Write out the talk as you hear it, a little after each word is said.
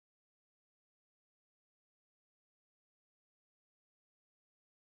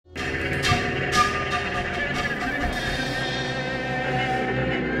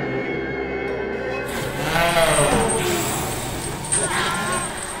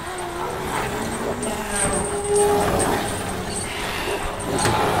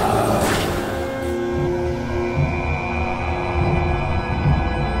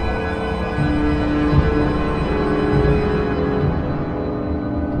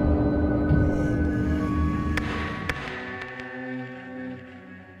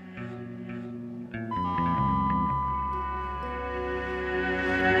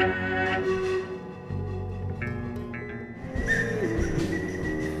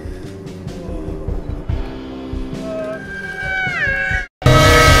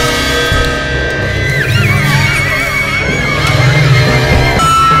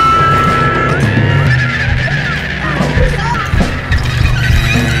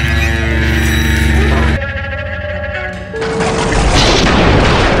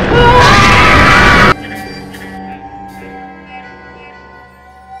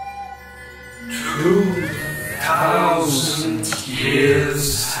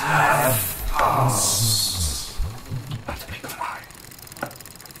years have passed.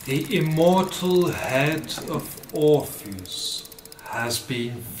 The immortal head of Orpheus has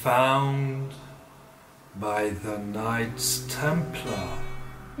been found by the Knights Templar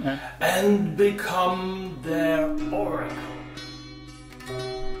and become their oracle.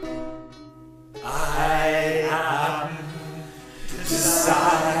 I am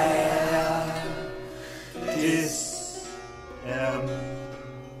desire, this embody.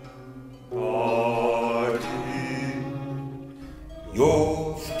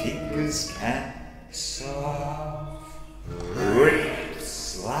 Your fingers can solve, grip,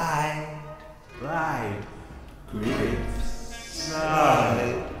 slide, glide, grip,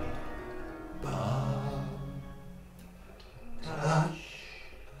 slide, bump, touch,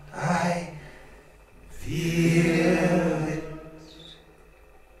 I feel it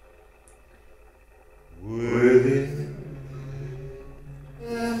within,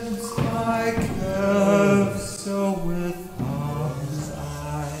 and my curves so with arms I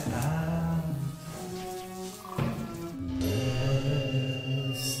am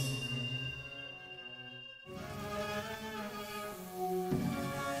blessed.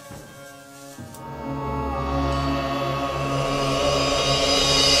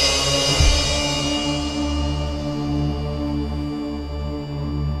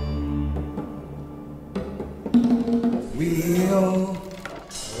 Wheel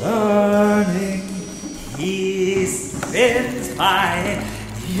burning, he spins my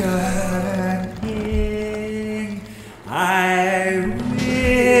yearning. I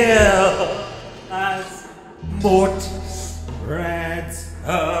will as Mort spreads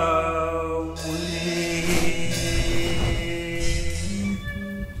her wings.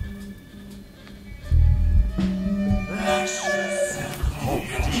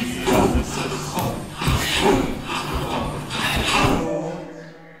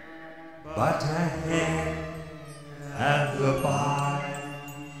 But ahead at the bar,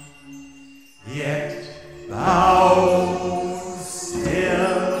 yet bow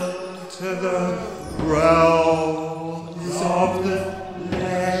still to the realms of the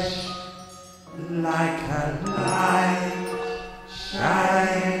flesh, like a light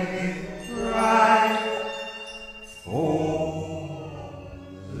shining bright for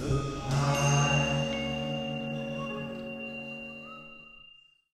the night.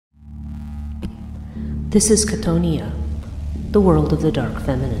 This is Chthonia, the world of the dark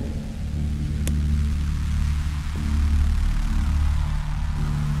feminine.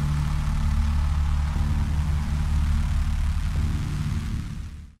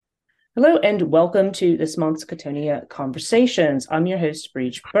 Hello and welcome to this month's Chthonia Conversations. I'm your host,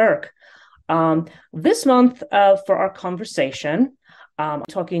 Breach Burke. This month for our conversation, I'm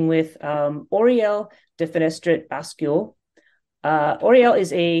talking with Orryelle Defenestrate Bascule. Orryelle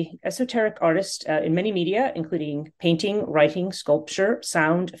is an esoteric artist in many media, including painting, writing, sculpture,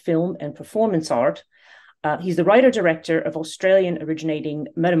 sound, film, and performance art. He's the writer-director of Australian-originating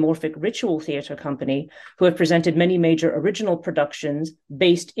Metamorphic Ritual Theatre Company, who have presented many major original productions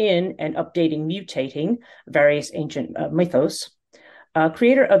based in and updating, mutating various ancient mythos.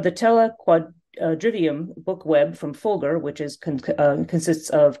 Creator of the Tela Quadrivium book web from Fulgur, which consists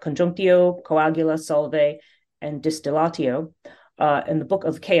of Conjunctio, Coagula, Solve, and Distillatio, and the Book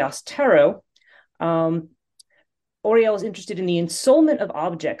of Chaos Tarot. Orryelle is interested in the ensoulment of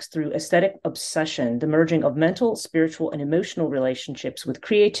objects through aesthetic obsession, the merging of mental, spiritual, and emotional relationships with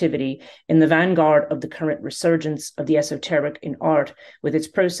creativity in the vanguard of the current resurgence of the esoteric in art with its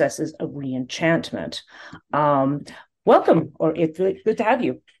processes of re-enchantment. Welcome, or it's good to have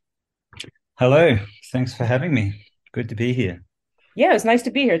you. Hello, thanks for having me. Good to be here. Yeah, it's nice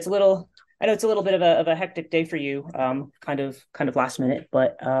to be here. I know it's a little bit of a hectic day for you, kind of last minute,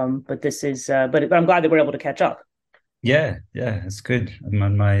 but this is, but I'm glad that we're able to catch up. Yeah, it's good. I'm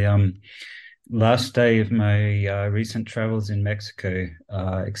on my last day of my recent travels in Mexico,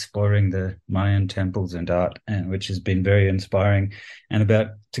 exploring the Mayan temples and art, which has been very inspiring, and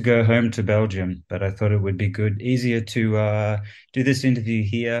about to go home to Belgium. But I thought it would be easier to do this interview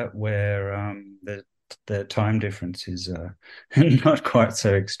here, where the time difference is not quite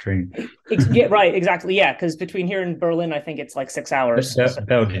so extreme. Yeah, right, exactly. Yeah, because between here and Berlin, I think it's like 6 hours.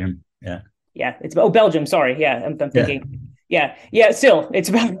 Belgium, yeah. Yeah, Belgium. Sorry, yeah, I'm thinking. Yeah. Still, it's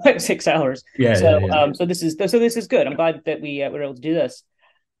about 6 hours. Yeah. So this is good. I'm glad that we were able to do this.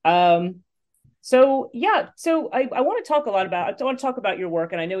 So I want to talk about your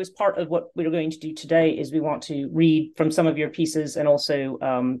work, and I know as part of what we're going to do today is we want to read from some of your pieces and also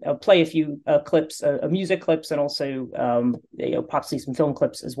play a few clips, music clips, and also possibly some film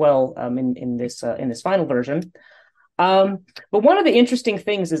clips as well in this final version. But one of the interesting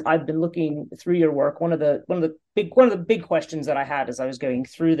things is I've been looking through your work. One of the big questions that I had as I was going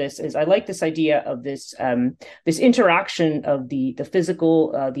through this is I like this idea of this interaction of the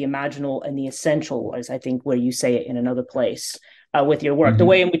physical, the imaginal, and the essential, as I think where you say it in another place. With your work, the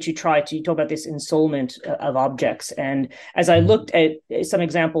way in which you talk about this ensoulment of objects. And as I looked at some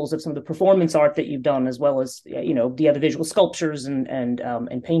examples of some of the performance art that you've done, as well as, the other visual sculptures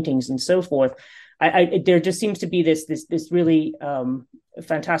and paintings and so forth, there just seems to be this really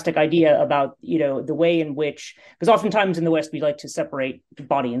fantastic idea about, the way in which, because oftentimes in the West, we like to separate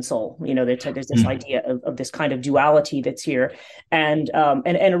body and soul. There's this idea of this kind of duality that's here, and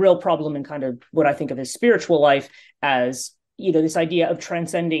a real problem in kind of what I think of as spiritual life as, this idea of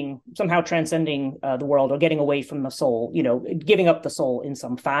somehow transcending the world, or getting away from the soul, giving up the soul in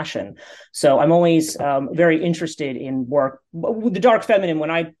some fashion. So I'm always very interested in work with the dark feminine.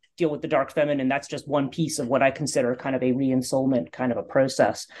 When I deal with the dark feminine, that's just one piece of what I consider kind of a re-ensoulment kind of a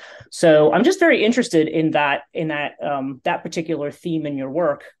process. So I'm just very interested in that particular theme in your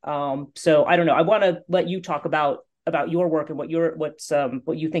work. So I don't know. I want to let you talk about your work and what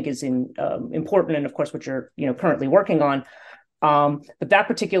you think is important, and of course what you're currently working on. But that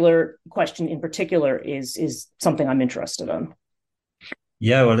particular question in particular is something I'm interested in.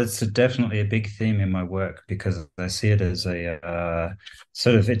 Yeah, well, it's definitely a big theme in my work, because I see it as a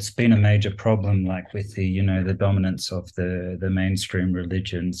sort of, it's been a major problem, like with the dominance of the mainstream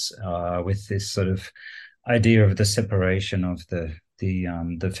religions, with this sort of idea of the separation of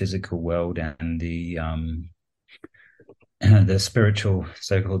the physical world and the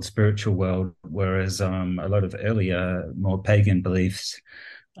so-called spiritual world, whereas a lot of earlier, more pagan beliefs,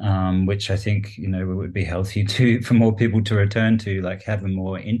 which I think would be healthy for more people to return to, like have a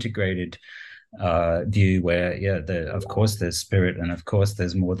more integrated view where, of course there's spirit, and of course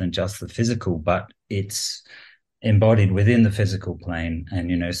there's more than just the physical, but it's embodied within the physical plane,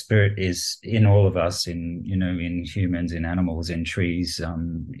 and spirit is in all of us, in humans, in animals, in trees,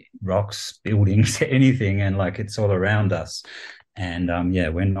 rocks, buildings, anything, and like it's all around us. And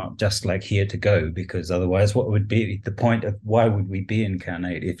we're not just like here to go, because otherwise what would be the point of why would we be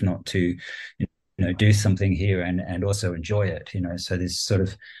incarnate if not to do something here and also enjoy it, so this sort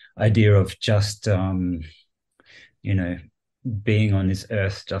of idea of just being on this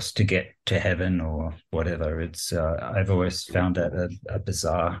earth just to get to heaven or whatever. It's I've always found that a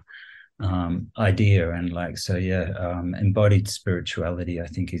bizarre idea, and embodied spirituality I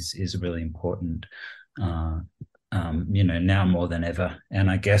think is really important, now more than ever. And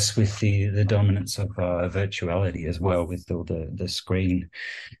I guess with the dominance of virtuality as well, with all the screen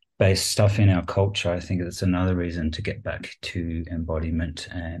based stuff in our culture, I think that's another reason to get back to embodiment.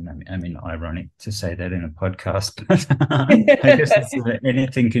 And I mean, ironic to say that in a podcast, but I guess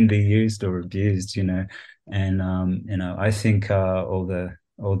anything can be used or abused, and I think all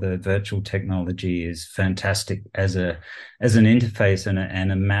the virtual technology is fantastic as an interface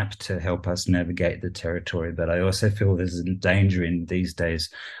and a map to help us navigate the territory. But I also feel there's a danger in these days.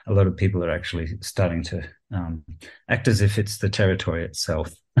 A lot of people are actually starting to act as if it's the territory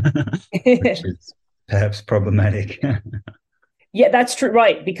itself, which is perhaps problematic. Yeah, that's true,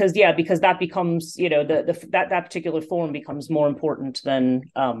 right? Because that becomes, that particular form becomes more important than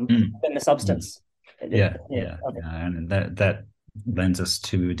the substance. And that lends us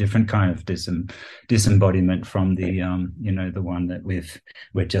to a different kind of disembodiment from the the one that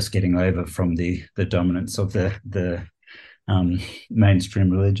we're just getting over from the dominance of the mainstream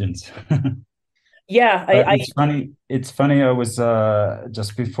religions. Yeah, it's funny. I was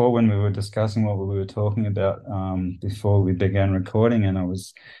just before, when we were discussing what we were talking about before we began recording, and I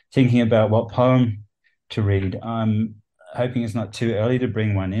was thinking about what poem to read. I'm hoping it's not too early to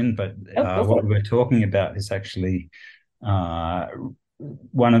bring one in, but what we were talking about is actually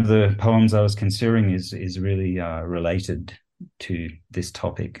one of the poems I was considering is really related to this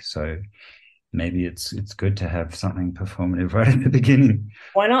topic. So maybe it's good to have something performative right at the beginning.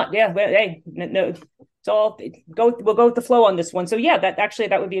 Why not? Yeah. Well, hey, no. So we'll go with the flow on this one. So yeah, that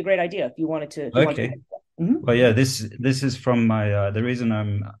would be a great idea if you wanted to. Okay. Well, yeah. This is from my. The reason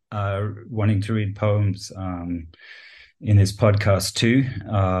I'm wanting to read poems in this podcast too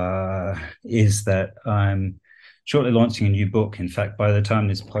is that I'm shortly launching a new book. In fact, by the time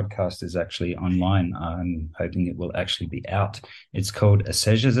this podcast is actually online, I'm hoping it will actually be out. It's called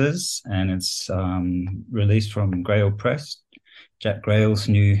Esezezus, and it's released from Grail Press, Jack Grail's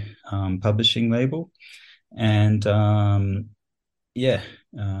new publishing label. And hopefully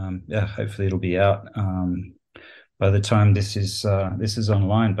it'll be out by the time this is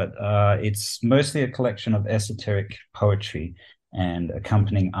online. But it's mostly a collection of esoteric poetry, and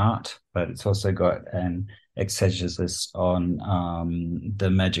accompanying art, but it's also got an Esezezus on the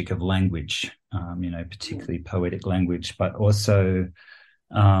magic of language, particularly poetic language, but also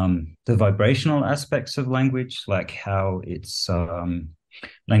the vibrational aspects of language, like how it's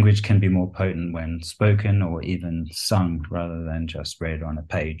language can be more potent when spoken or even sung rather than just read on a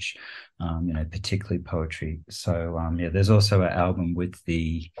page, particularly poetry. So there's also an album with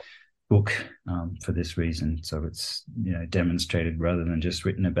the book for this reason. So it's, demonstrated rather than just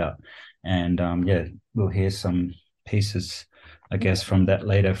written about. And we'll hear some pieces, I guess, from that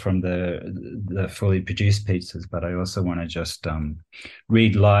later, from the fully produced pieces, but I also want to just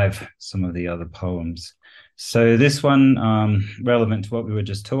read live some of the other poems. So this one, relevant to what we were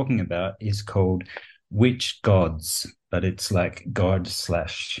just talking about, is called Which Gods, but it's like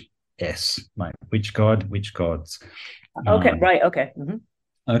God/S, like which God, which gods. Okay, right, okay. Mm-hmm.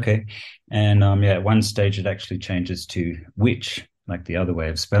 Okay. And at one stage it actually changes to which, like the other way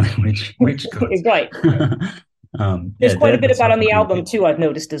of spelling which gods. Right. There's quite a bit about on the album too, I've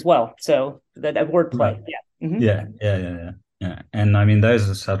noticed as well. So that wordplay. Right. Yeah. Mm-hmm. Yeah. And I mean, those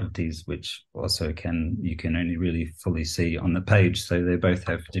are subtleties which also you can only really fully see on the page. So they both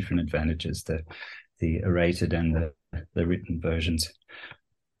have different advantages, the orated and the written versions.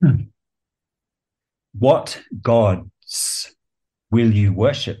 What gods will you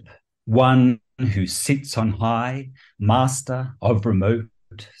worship? One who sits on high, master of remote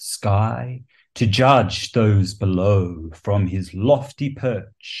sky, to judge those below from his lofty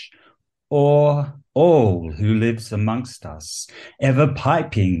perch, or all who lives amongst us, ever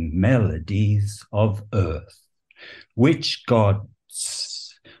piping melodies of earth? Which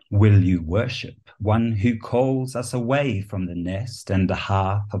gods will you worship? One who calls us away from the nest and the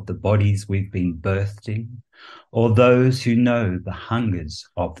hearth of the bodies we've been birthed in, or those who know the hungers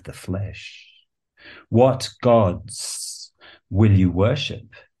of the flesh? What gods will you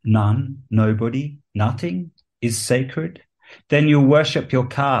worship? None, nobody, nothing is sacred? Then you'll worship your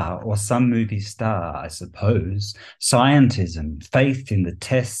car or some movie star, I suppose. Scientism, faith in the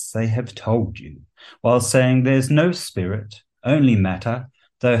tests they have told you, while saying there's no spirit, only matter,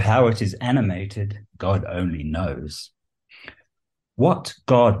 though how it is animated, God only knows. What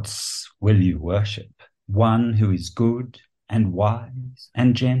gods will you worship? One who is good and wise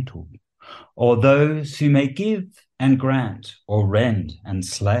and gentle, or those who may give and grant, or rend and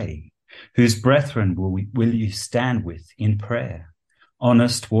slay, whose brethren will you stand with in prayer?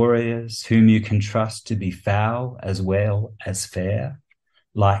 Honest warriors whom you can trust to be foul as well as fair,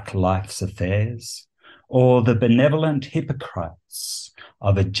 like life's affairs, or the benevolent hypocrites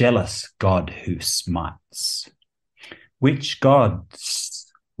of a jealous God who smites? Which gods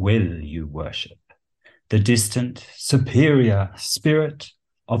will you worship? The distant, superior spirit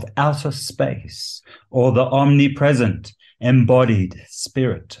of outer space, or the omnipresent, embodied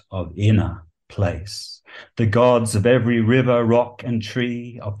spirit of inner place? The gods of every river, rock, and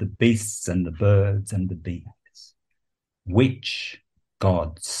tree, of the beasts and the birds and the bees. Which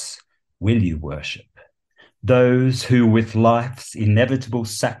gods will you worship? Those who with life's inevitable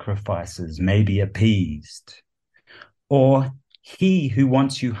sacrifices may be appeased, or he who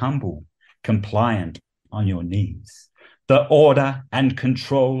wants you humble, compliant on your knees, the order and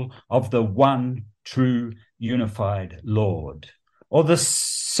control of the one true unified Lord, or the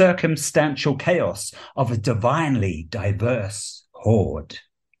circumstantial chaos of a divinely diverse horde?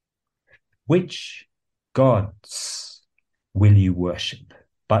 Which gods will you worship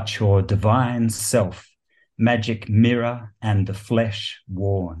but your divine self, magic mirror and the flesh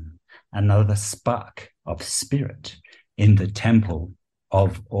worn, another spark of spirit in the temple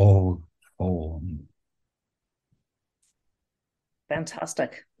of all form?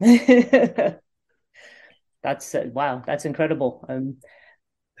 Fantastic. That's wow, that's incredible. Thank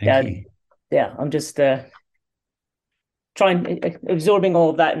you. Yeah, I'm just absorbing all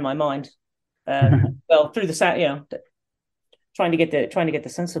of that in my mind. Well, through the sound, trying to get the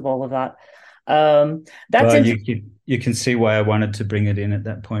sense of all of that. That's you can see why I wanted to bring it in at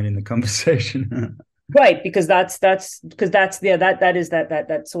that point in the conversation. Right, because that is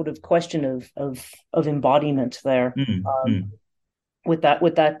that sort of question of embodiment there. With that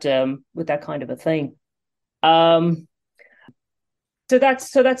kind of a thing. So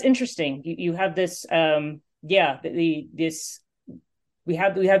that's interesting. You have this we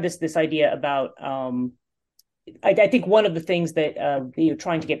have this idea about I think one of the things that you're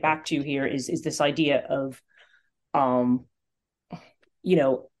trying to get back to here is this idea of as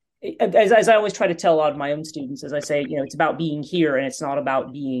I always try to tell a lot of my own students, as I say, it's about being here and it's not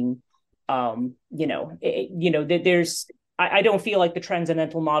about being there's I don't feel like the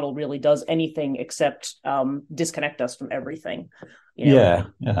transcendental model really does anything except disconnect us from everything. Yeah.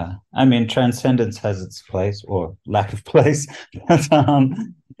 I mean, transcendence has its place or lack of place, but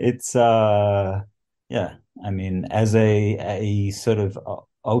it's yeah. I mean, as a sort of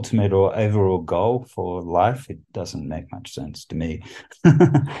ultimate or overall goal for life, it doesn't make much sense to me.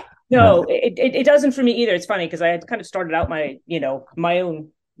 No, it doesn't for me either. It's funny because I had kind of started out my own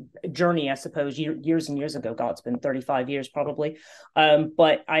journey, I suppose, years and years ago. God, it's been 35 years probably.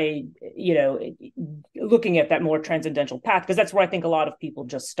 But looking at that more transcendental path, because that's where I think a lot of people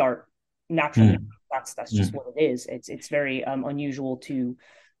just start naturally. That's just what it is. It's very unusual to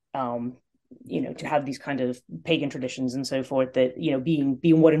to have these kind of pagan traditions and so forth that being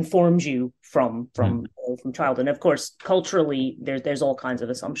what informs you from childhood. And of course culturally there's all kinds of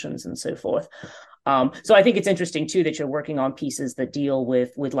assumptions and so forth. So I think it's interesting too that you're working on pieces that deal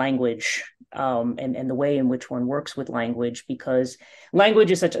with language and the way in which one works with language, because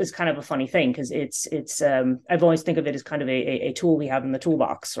language is kind of a funny thing, because it's I've always think of it as kind of a tool we have in the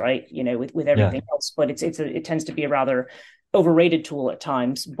toolbox, right? With everything else, but it tends to be a rather overrated tool at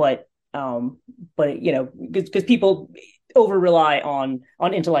times, but because people over rely on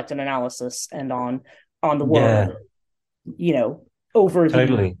intellect and analysis and on the word, over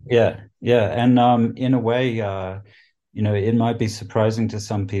totally. And in a way, it might be surprising to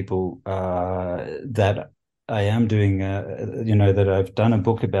some people that I am doing, that I've done a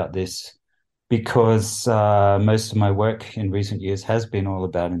book about this, because most of my work in recent years has been all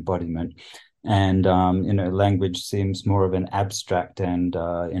about embodiment. And language seems more of an abstract and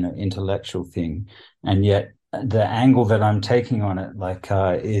intellectual thing, and yet the angle that I'm taking on it,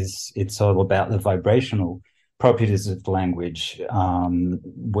 it's all about the vibrational properties of language,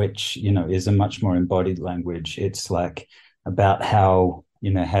 which is a much more embodied language. It's like about how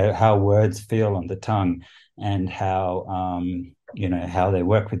words feel on the tongue, and how they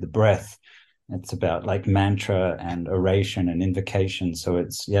work with the breath. It's about like mantra and oration and invocation. So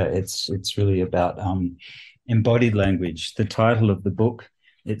it's really about embodied language. The title of the book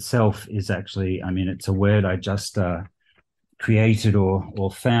itself is actually, it's a word I just created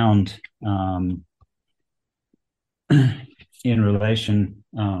or found in relation,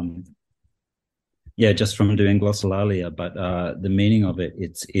 just from doing glossolalia. But the meaning of it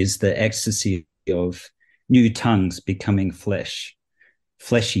is the ecstasy of new tongues becoming fleshy.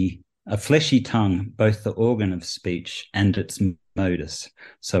 A fleshy tongue, both the organ of speech and its modus.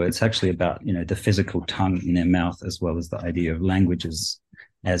 So it's actually about, the physical tongue in their mouth, as well as the idea of languages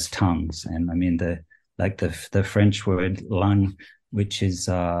as tongues. And the French word langue, which is,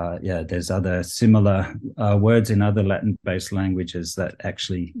 there's other similar words in other Latin-based languages that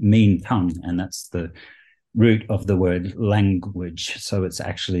actually mean tongue. And that's the root of the word language. So it's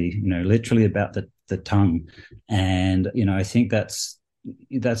actually, literally about the tongue. And, I think that's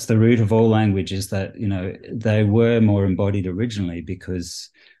the root of all language, is that they were more embodied originally, because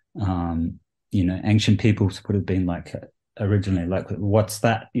ancient peoples would have been originally what's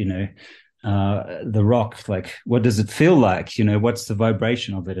that, the rock, what does it feel like, what's the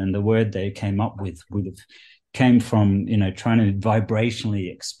vibration of it? And the word they came up with would have came from trying to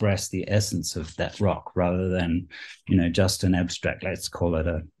vibrationally express the essence of that rock, rather than just an abstract, let's call it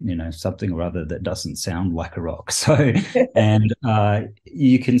a something or other that doesn't sound like a rock. So and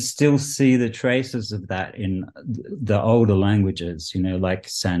you can still see the traces of that in the older languages, like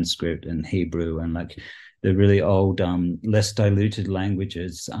Sanskrit and Hebrew, and the really old less diluted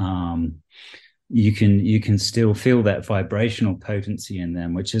languages. You can still feel that vibrational potency in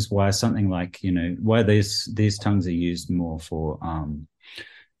them, which is why something like, why these tongues are used more for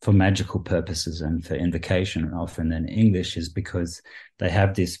magical purposes and for invocation often than English, is because they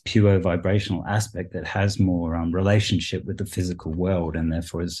have this pure vibrational aspect that has more relationship with the physical world, and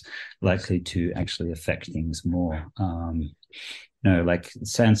therefore is likely to actually affect things more. Like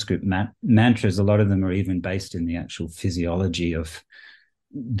Sanskrit mantras, a lot of them are even based in the actual physiology of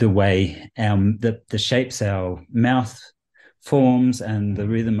the way the shapes our mouth forms, and the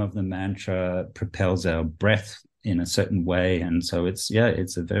rhythm of the mantra propels our breath in a certain way. And so it's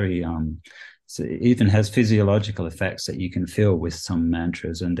a very so it even has physiological effects that you can feel with some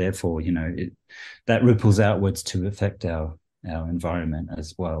mantras, and therefore that ripples outwards to affect our environment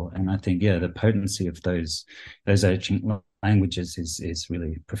as well. And I think the potency of those ancient languages is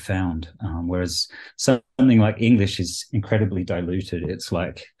really profound, whereas something like English is incredibly diluted. It's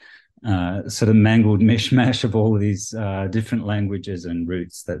like sort of mangled mishmash of all of these different languages and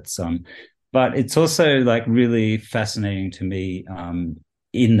roots. But it's also really fascinating to me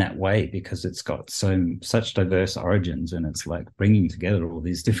in that way, because it's got such diverse origins, and it's like bringing together all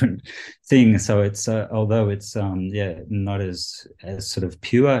these different things. So it's although it's not as sort of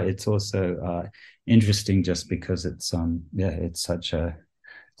pure, it's also interesting just because it's it's such a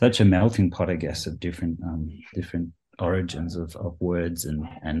melting pot, I guess, of different origins of words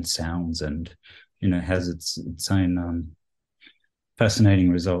and sounds, and has its own fascinating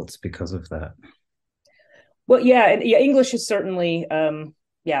results because of that. Well, English is certainly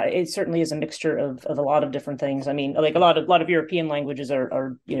it certainly is a mixture of a lot of different things. I mean, like a lot of European languages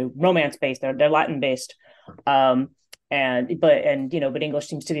are Romance based, they're Latin based, but English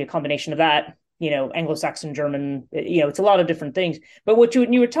seems to be a combination of that. Anglo-Saxon, German, it's a lot of different things. But what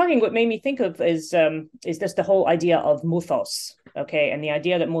you were talking, what made me think of is this the whole idea of mythos, okay? And the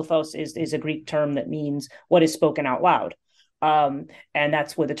idea that mythos is a Greek term that means what is spoken out loud. And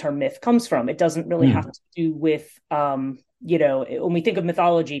that's where the term myth comes from. It doesn't really have to do with, when we think of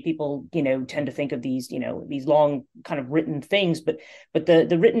mythology, people, tend to think of these long kind of written things, but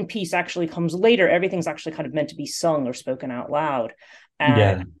the written piece actually comes later. Everything's actually kind of meant to be sung or spoken out loud.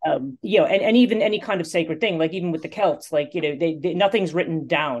 And, and even any kind of sacred thing, like even with the Celts, like, they nothing's written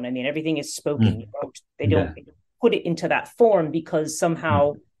down. I mean, everything is spoken. They don't put it into that form because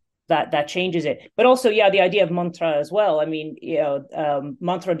somehow that changes it. But also, the idea of mantra as well. I mean,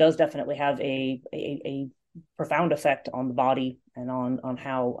 mantra does definitely have a profound effect on the body and on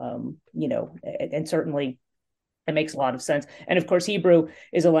how, and certainly it makes a lot of sense. And of course, Hebrew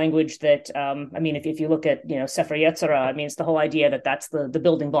is a language that, if you look at, Sefer Yetzirah, I mean, it's the whole idea that that's the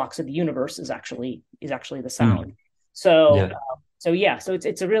building blocks of the universe is actually the sound. So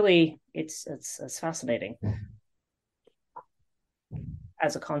it's a really, it's fascinating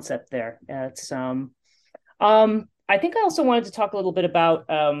as a concept there. It's, I think I also wanted to talk a little bit about,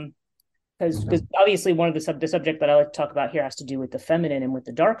 because obviously one of the subject that I like to talk about here has to do with the feminine and with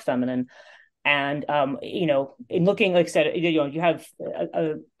the dark feminine. And, in looking, like I said, you have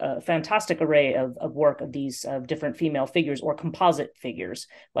a fantastic array of work of these different female figures or composite figures.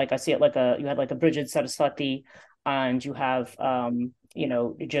 Like I see it you had like a Bridget Saraswati, and you have, some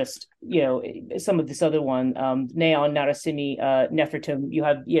of this other one, Neon Narasimhi, Nefertum. You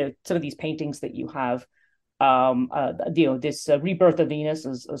have, some of these paintings that you have. This Rebirth of Venus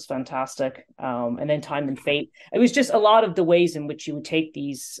is fantastic. And then Time and Fate. It was just a lot of the ways in which you would take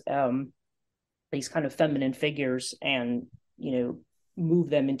these kind of feminine figures and move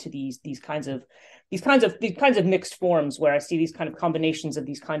them into these kinds of mixed forms, where I see these kind of combinations of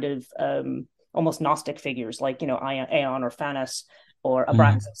these kind of almost Gnostic figures like Aeon or Phanes or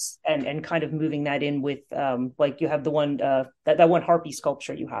Abraxas, and kind of moving that in with like you have the one that one harpy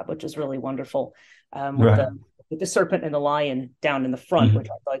sculpture you have, which is really wonderful, with the serpent and the lion down in the front, which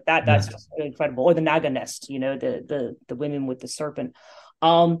I like that's just incredible. Or the Naga nest, the women with the serpent.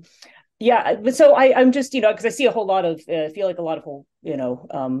 But so I'm just, because I see a whole lot of, feel like a lot of whole,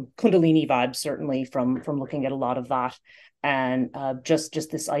 Kundalini vibes, certainly from looking at a lot of that. And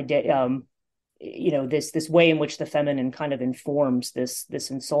just this idea, this way in which the feminine kind of informs this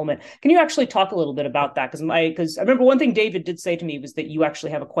ensoulment. Can you actually talk a little bit about that? Because I remember one thing David did say to me was that you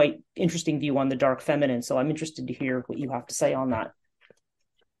actually have a quite interesting view on the dark feminine. So I'm interested to hear what you have to say on that.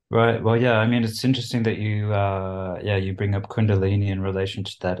 Right. Well, I mean, it's interesting that you bring up Kundalini in relation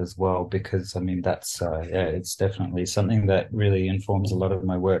to that as well, because I mean, that's it's definitely something that really informs a lot of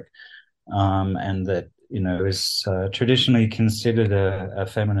my work, and that is traditionally considered a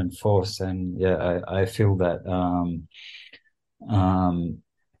feminine force, and I feel that, and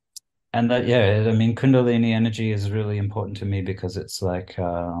that I mean, Kundalini energy is really important to me because it's like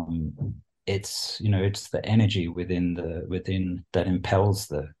it's the energy within that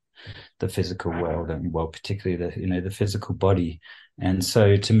impels the physical world, and particularly the physical body. And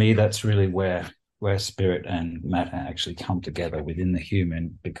so to me, that's really where spirit and matter actually come together within the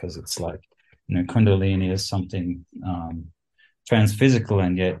human, because it's like, Kundalini is something transphysical,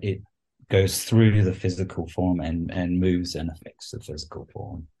 and yet it goes through the physical form and moves and affects the physical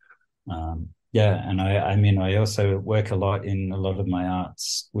form. And I also work a lot in a lot of my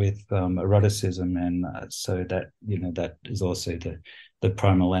arts with eroticism, and so that that is also the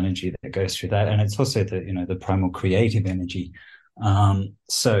primal energy that goes through that, and it's also the primal creative energy.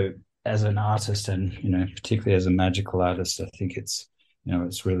 So as an artist, and particularly as a magical artist, I think it's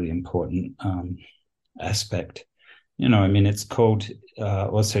it's really important aspect. I mean, it's called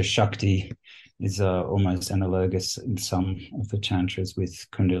also Shakti is almost analogous in some of the tantras with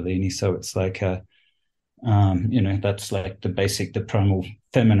Kundalini. So it's like that's like the primal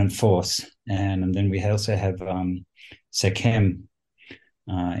feminine force. And then we also have Sekhem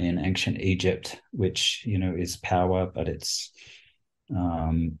in ancient Egypt, which is power, but it's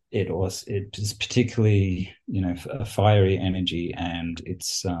It is particularly, a fiery energy, and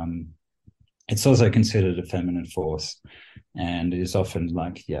it's also considered a feminine force, and is often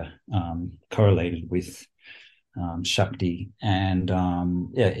correlated with Shakti. And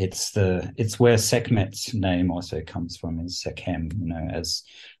it's where Sekhmet's name also comes from, is Sekhem, as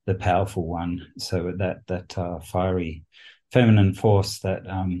the powerful one. So that fiery feminine force that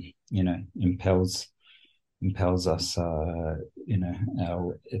impels us,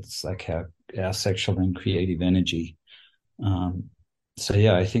 it's like our sexual and creative energy.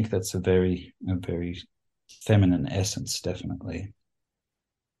 I think that's a very feminine essence, definitely.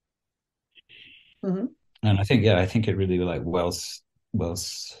 Mm-hmm. And I think it really wells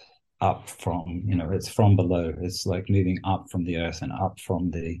up from, it's from below. It's like moving up from the earth and up from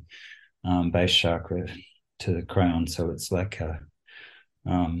the base chakra to the crown. So it's like it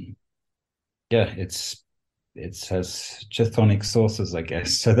has chthonic sources, I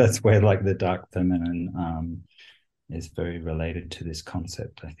guess. So that's where the dark feminine is very related to this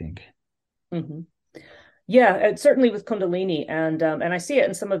concept, I think. Mm-hmm. Yeah, certainly with Kundalini, and I see it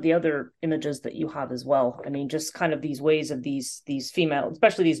in some of the other images that you have as well. I mean, just kind of these ways of these female,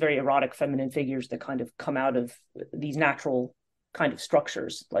 especially these very erotic feminine figures that kind of come out of these natural kind of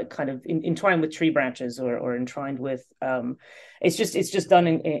structures, like kind of entwined with tree branches or entwined with. It's just done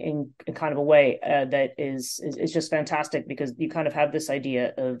in kind of a way that is just fantastic, because you kind of have this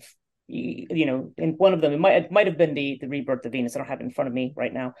idea of, in one of them, it might have been the rebirth of Venus. I don't have it in front of me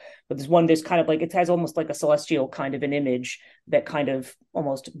right now, but there's kind of it has almost like a celestial kind of an image that kind of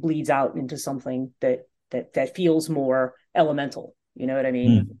almost bleeds out into something that feels more elemental. You know what I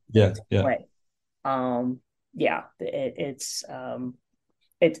mean? Yeah. Way.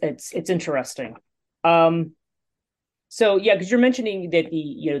 It's interesting. So yeah, because you're mentioning that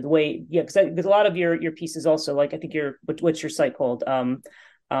the way, because a lot of your pieces also, I think what's your site called?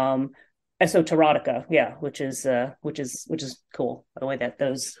 Esoterica, yeah, which is cool, the way that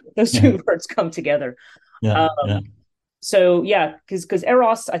those two words come together. So yeah, because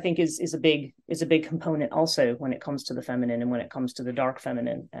Eros, I think, is a big component also when it comes to the feminine and when it comes to the dark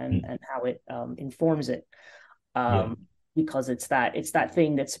feminine, and how it informs it, because it's that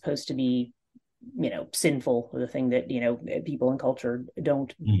thing that's supposed to be sinful, or the thing that people in culture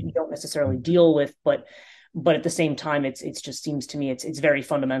don't necessarily deal with, but at the same time, it just seems to me it's very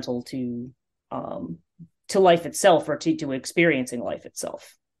fundamental to life itself, or to experiencing life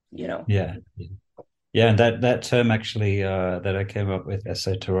itself. And that term actually that I came up with,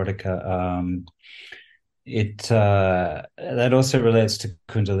 esoterica, that also relates to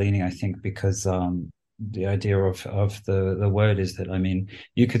Kundalini, I think, because the idea of the word is that, I mean,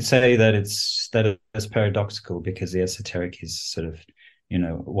 you could say that it's paradoxical, because the esoteric is sort of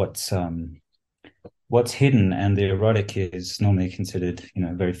what's hidden, and the erotic is normally considered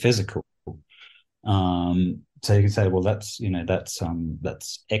very physical. So you can say, well, that's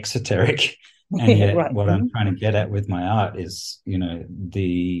exoteric. And yet right. What I'm trying to get at with my art is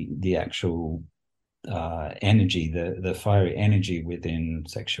the actual energy, the fiery energy within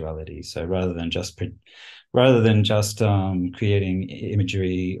sexuality. So rather than just creating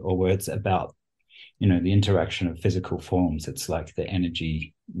imagery or words about the interaction of physical forms, it's like the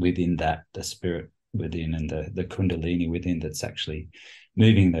energy within that, the spirit within, and the kundalini within, that's actually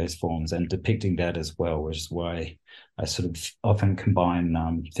moving those forms and depicting that as well, which is why I sort of often combine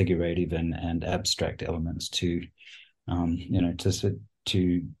figurative and abstract elements to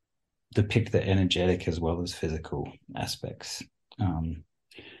depict the energetic as well as physical aspects, and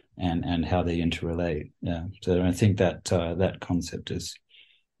how they interrelate. Yeah, so I think that that concept is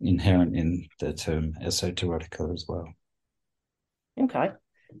inherent in the term esoterica as well. Okay.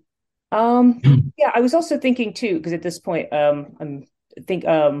 Yeah, I was also thinking too, because at this point,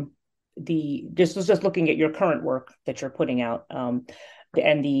 just looking at your current work that you're putting out, and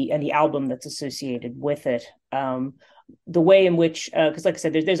the album that's associated with it, the way in which, because like I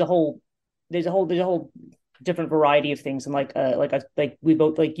said, there's a whole different variety of things, and like we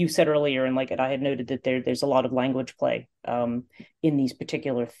both, like you said earlier, and I had noted that there's a lot of language play in these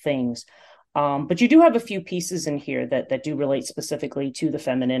particular things. But you do have a few pieces in here that do relate specifically to the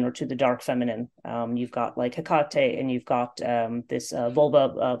feminine, or to the dark feminine. You've got Hekate, and you've got this vulva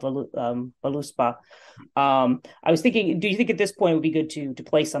voluspa. I was thinking, do you think at this point it would be good to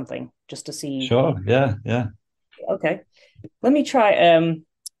play something just to see? Sure. Yeah. Okay. Let me try. I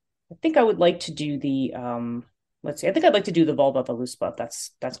think I would like to do the let's see. I think I'd like to do the vulva voluspa.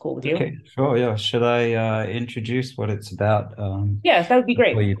 If that's cool with you. Okay. Sure. Yeah. Should I introduce what it's about? Yes, that would be great.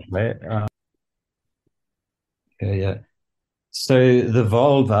 Before you play it. Yeah. So the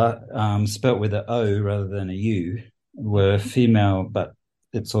vulva, spelt with an O rather than a U, were female, but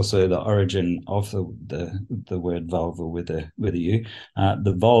it's also the origin of the word vulva with a U.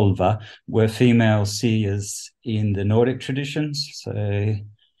 The vulva were female seers in the Nordic traditions. So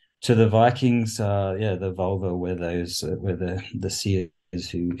to the Vikings, the vulva were the seers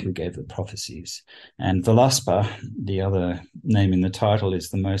who gave the prophecies. And Velaspa, the other name in the title, is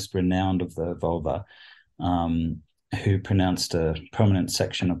the most renowned of the vulva, who pronounced a prominent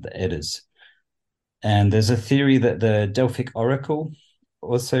section of the Eddas. And there's a theory that the Delphic oracle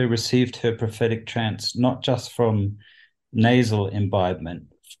also received her prophetic trance not just from nasal imbibement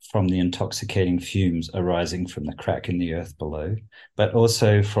from the intoxicating fumes arising from the crack in the earth below, but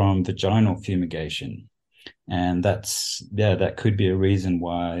also from vaginal fumigation. And that could be a reason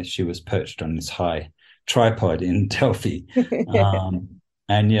why she was perched on this high tripod in Delphi.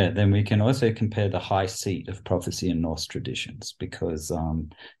 Then we can also compare the high seat of prophecy in Norse traditions, because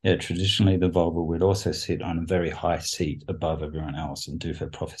traditionally the vulva would also sit on a very high seat above everyone else and do her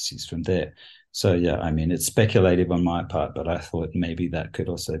prophecies from there. So it's speculative on my part, but I thought maybe that could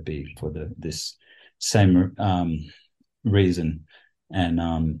also be for this same reason.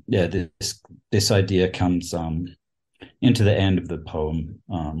 And this idea comes into the end of the poem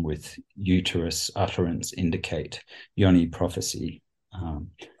with uterus utterance indicate yoni prophecy.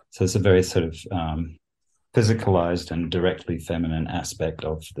 So it's a very sort of physicalized and directly feminine aspect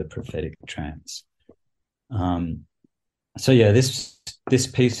of the prophetic trance. This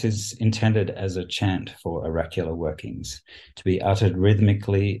piece is intended as a chant for oracular workings, to be uttered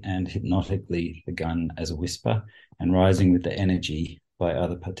rhythmically and hypnotically, begun as a whisper and rising with the energy by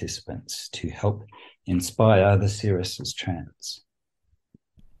other participants to help inspire the seeress's trance.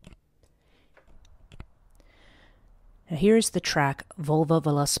 Now here's the track Volva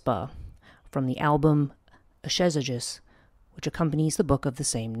Velaspa from the album Esezezus, which accompanies the book of the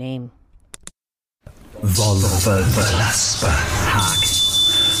same name. Volva Velaspa Hagen.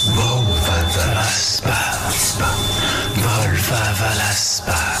 Volva Velaspa Whisper. Volva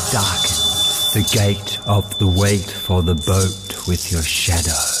Velaspa. Darken the gate of the wait for the boat with your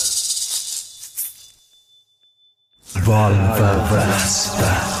shadow. Volva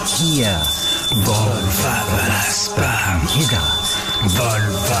Velaspa. Here. Volva Velaspa. Hither.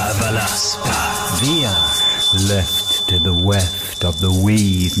 Volva Velaspa. Via. Left to the weft of the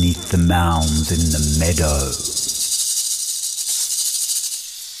weed neath the mounds in the meadow.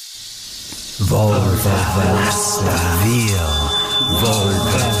 Volva Velaspa. Veal.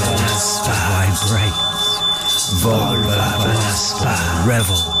 Volva Velaspa. Vibrate. Volva Velaspa.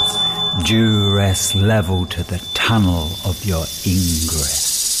 Revel. Duress level to the tunnel of your ingress.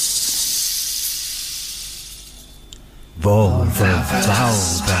 Volva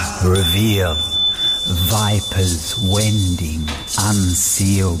Valva. Reveal. Vipers wending,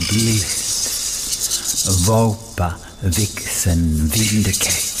 unsealed list. Volpa, vixen,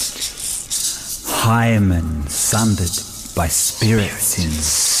 vindicate. Hymen sundered by spirits in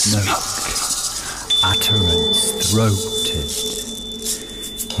smoke. Utterance throated.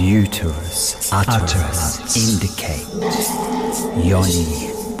 Uterus, utterance indicate.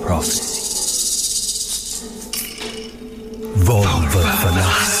 Yoni prophecy. Volva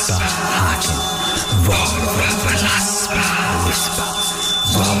Velaspa hearken. Volva Velaspa whisper.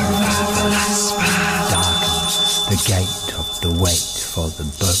 Volva Velaspa darken the gate of the wait for the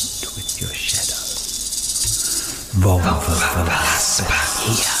boat with your shadow. Volva Velaspa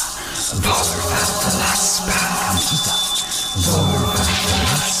here. Volva Velaspa come hither. Volva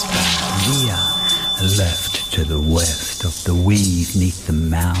Velaspa via left to the weft of the weed neath the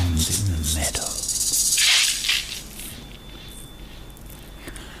mound in the meadow.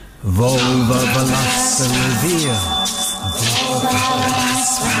 Volva Velaspa reveal. Volva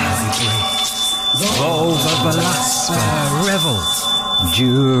Velaspa vibrate. Volva Velaspa revel.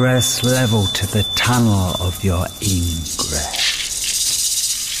 Duress level to the tunnel of your ingress.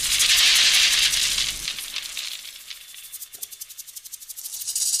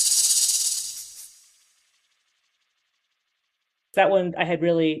 That one, I had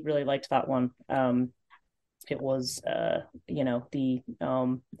really, really liked that one. It was, the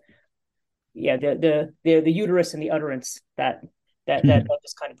uterus and the utterance that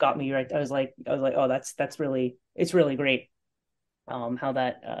just kind of got me right. I was like, oh, it's really great. How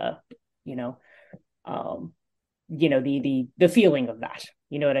that, the feeling of that,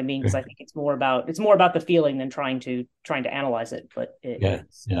 you know what I mean? Because I think it's more about the feeling than trying to analyze it, but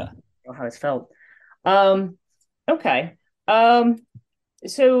how it's felt. Okay.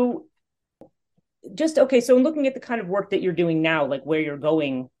 So looking at the kind of work that you're doing now, like where you're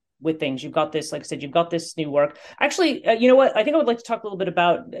going with things, you've got this, like I said, you've got this new work. Actually, you know what? I think I would like to talk a little bit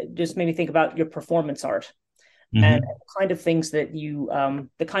about, just maybe think about your performance art. and the kind of things that you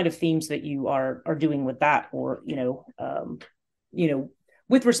the kind of themes that you are doing with that, or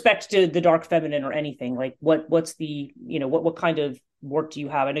with respect to the dark feminine or anything. Like what's the what kind of work do you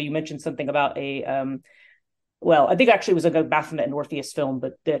have? I know you mentioned something about a well, I think actually it was like a Baphomet and Orpheus film,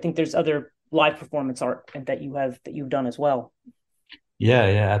 but I think there's other live performance art that you've done as well. Yeah,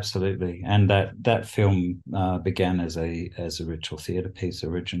 absolutely. And that film began as a ritual theatre piece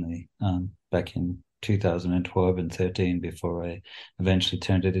originally, back in 2012 and 13, before I eventually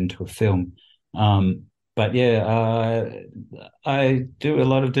turned it into a film. But yeah, I do a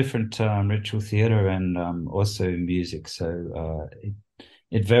lot of different ritual theatre and also music. So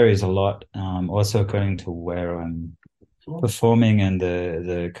it varies a lot, also according to where I'm performing and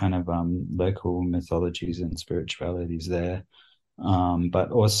the kind of local mythologies and spiritualities there.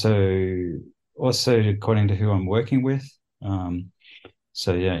 But also according to who I'm working with.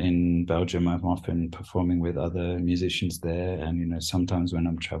 So yeah, in Belgium, I'm often performing with other musicians there, and sometimes when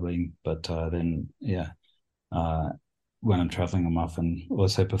I'm traveling. But then when I'm traveling, I'm often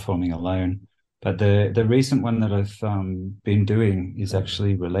also performing alone. But the recent one that I've been doing is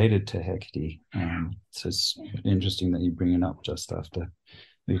actually related to Hekate. So it's interesting that you bring it up just after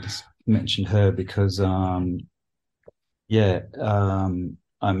we just mentioned her, because I'm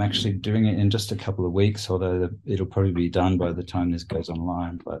actually doing it in just a couple of weeks, although it'll probably be done by the time this goes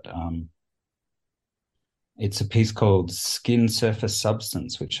online. But it's a piece called Skin Surface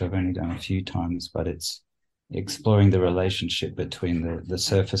Substance, which I've only done a few times, but it's exploring the relationship between the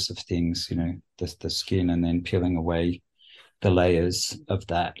surface of things, the skin, and then peeling away the layers of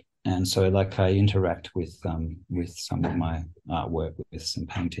that. And so like I interact with some of my artwork, with some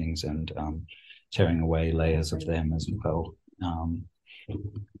paintings, and tearing away layers of them as well.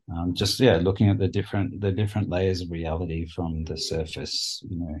 Looking at the different layers of reality from the surface,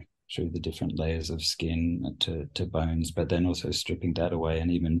 through the different layers of skin to bones, but then also stripping that away,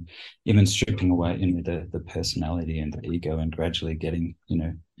 and even stripping away the personality and the ego, and gradually getting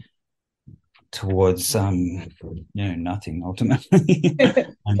towards nothing ultimately.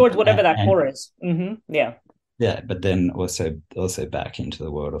 Towards whatever that core is. Mm-hmm. Yeah, but then also back into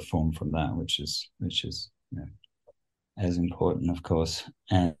the world of form from that, which is as important, of course.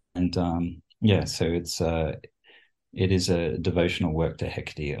 So it is a devotional work to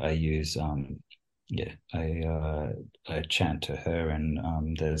Hekate. I use I chant to her,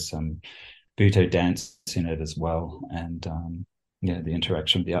 and there's some Buto dance in it as well, and the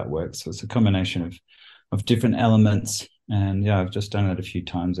interaction of the artwork. So it's a combination of different elements, and I've just done it a few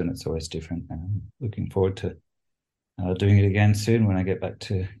times, and it's always different. And I'm looking forward to doing it again soon when I get back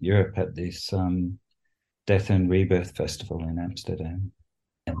to Europe at this Death and Rebirth Festival in Amsterdam.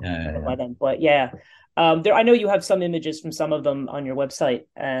 But yeah, I know you have some images from some of them on your website,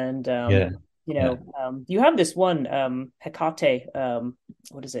 and you have this one Hekate,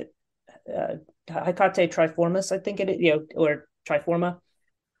 what is it? Hekate Triformis, I think it is, or Triforma.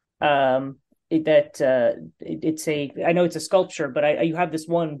 It's I know it's a sculpture, but you have this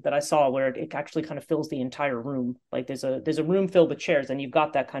one that I saw where it actually kind of fills the entire room. Like there's a room filled with chairs, and you've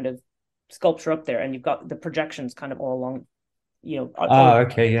got that kind of sculpture up there, and you've got the projections kind of all along.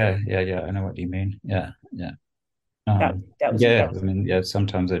 Okay, yeah. I know what you mean. Yeah. That was I mean,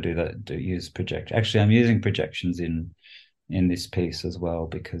 sometimes I do that. Do use project. Actually, I'm using projections in this piece as well,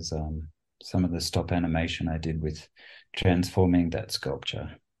 because some of the stop animation I did with transforming that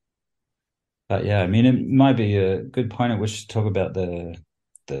sculpture. But yeah, I mean, it might be a good point at which to talk about the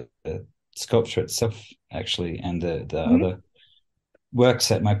sculpture itself, actually, and the other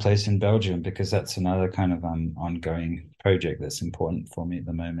works at my place in Belgium, because that's another kind of ongoing project that's important for me at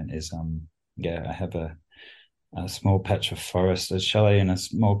the moment. Is I have a small patch of forest, a chalet in a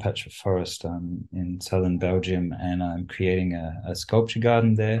small patch of forest in southern Belgium, and I'm creating a sculpture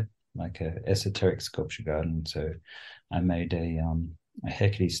garden there, like a esoteric sculpture garden. So I made a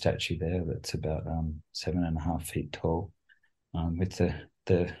Hekate statue there that's about 7.5 feet tall, with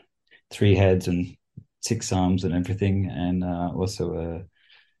the 3 heads and 6 arms and everything, and also a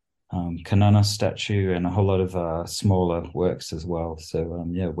Kanana statue, and a whole lot of smaller works as well. So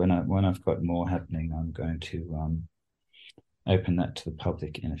when I've got more happening, I'm going to open that to the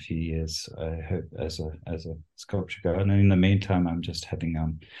public in a few years, I hope, as a sculpture garden. And in the meantime, I'm just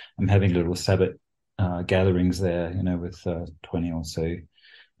having little Sabbath gatherings there, with 20 or so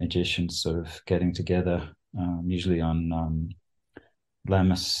magicians sort of getting together, usually on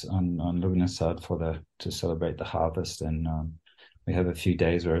Lammas, on Lugnasad to celebrate the harvest. And we have a few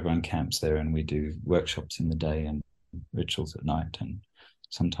days where everyone camps there, and we do workshops in the day and rituals at night, and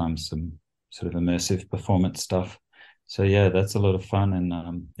sometimes some sort of immersive performance stuff. So yeah, that's a lot of fun, and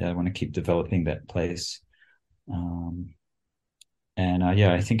I want to keep developing that place. And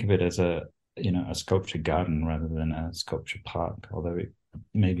yeah, I think of it as a sculpture garden rather than a sculpture park, although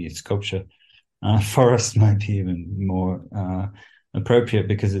maybe a sculpture forest might be even more appropriate,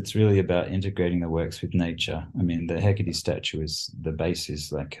 because it's really about integrating the works with nature. I mean, the Hekate statue the base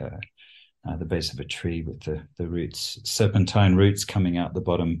is like the base of a tree with the roots, serpentine roots coming out the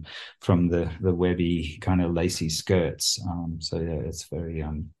bottom from the webby kind of lacy skirts. So yeah, it's very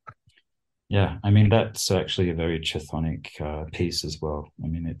yeah, I mean, that's actually a very chthonic piece as well. I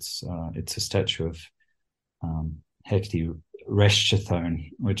mean, it's a statue of Hekate-Resh Chthon,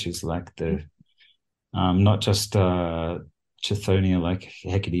 which is like the not just Chthonia, like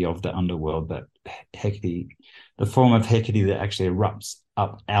Hekate of the underworld, but Hekate, the form of Hekate that actually erupts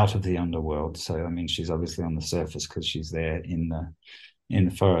up out of the underworld. So I mean, she's obviously on the surface because she's there in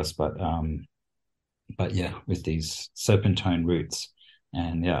the forest, but yeah, with these serpentine roots.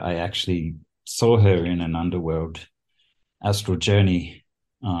 And yeah, I actually saw her in an underworld astral journey,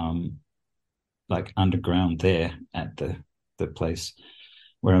 like underground there at the place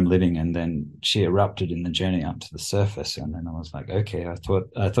where I'm living, and then she erupted in the journey up to the surface. And then I was like, okay, I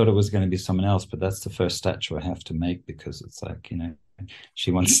thought it was going to be someone else, but that's the first statue I have to make, because it's like,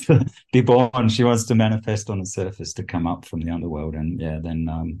 she wants to be born, she wants to manifest on the surface to come up from the underworld. And yeah,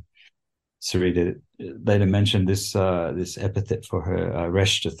 then Sarita later mentioned this epithet for her,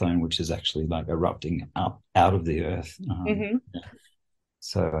 Resh Chthon, which is actually like erupting up out of the earth. Yeah.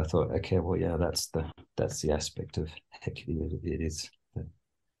 So I thought, okay, well, yeah, that's the aspect of Hekate. It is.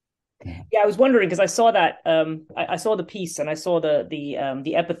 Yeah, I was wondering because I saw that I saw the piece and I saw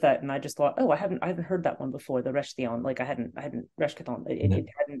the epithet, and I just thought, oh, I haven't heard that one before, the Resh Theon. Like I hadn't Resh Chthon. It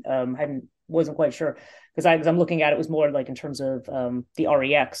hadn't wasn't quite sure, because I'm looking at it was more like in terms of the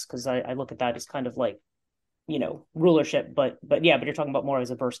REX, because I look at that as kind of like, rulership, but you're talking about more as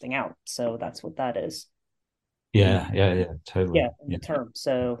a bursting out, so that's what that is. Yeah, totally. Yeah, in the term.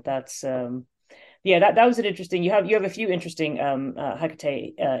 So that's yeah, that was an interesting. You have a few interesting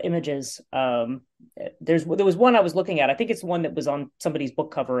Hekate images. There was one I was looking at. I think it's one that was on somebody's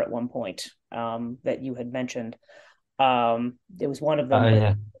book cover at one point, that you had mentioned. There was one of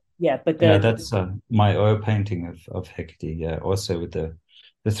them. But that's my oil painting of Hekate. Yeah, also with the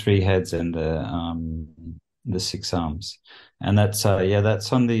three heads and the six arms, and that's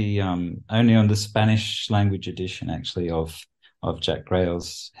on the only on the Spanish language edition actually of Jack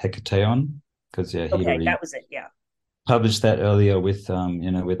Grail's Hecateon. Because he already that was it. Yeah, published that earlier with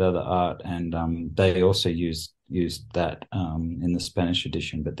with other art, and they also used that in the Spanish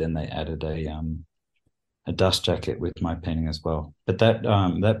edition, but then they added a dust jacket with my painting as well. But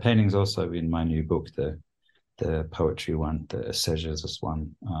that painting's also in my new book, the poetry one, the Esezezus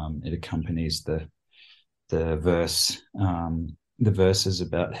one. It accompanies the verse, the verses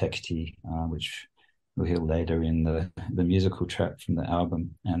about Hekate, which we'll hear later in the musical track from the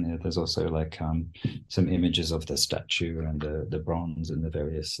album. And there's also like some images of the statue and the bronze and the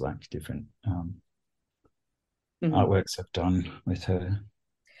various like different artworks I've done with her.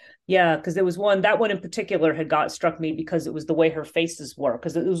 Yeah, because there was that one in particular struck me because it was the way her faces were,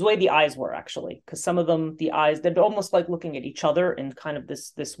 because it was the way the eyes were actually, because some of them, the eyes, they're almost like looking at each other in kind of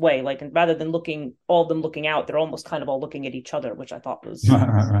this way, like, and rather than all of them looking out, they're almost kind of all looking at each other, which I thought was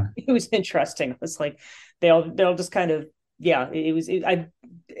right. It was interesting. It's like they're all just kind of, yeah,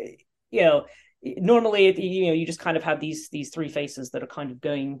 normally you just kind of have these three faces that are kind of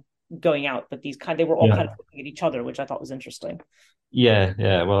going out, but they were all kind of looking at each other, which I thought was interesting.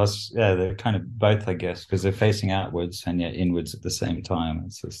 Yeah. Well, they're kind of both, I guess, because they're facing outwards and yet inwards at the same time.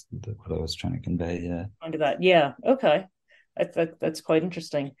 It's just what I was trying to convey. Yeah. Under that. Yeah. Okay. That's quite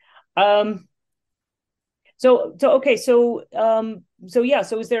interesting. So is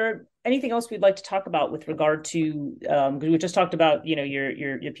there anything else we'd like to talk about with regard to, because we just talked about,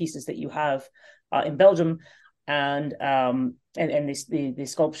 your pieces that you have in Belgium, and the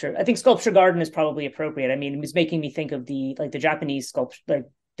sculpture. I think sculpture garden is probably appropriate. I mean, it was making me think of the Japanese sculpture, like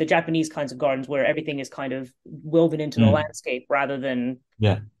the Japanese kinds of gardens where everything is kind of woven into the landscape rather than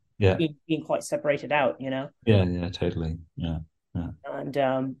being quite separated out. Yeah, totally. Yeah.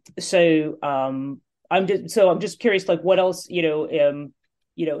 And I'm just curious, like, what else,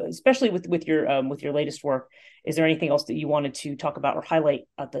 especially with your latest work, is there anything else that you wanted to talk about or highlight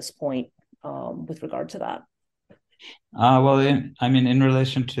at this point with regard to that? Well, in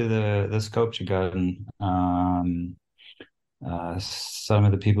relation to the sculpture garden, some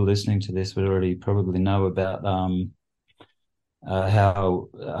of the people listening to this would already probably know about how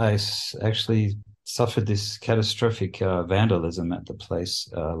I actually suffered this catastrophic vandalism at the place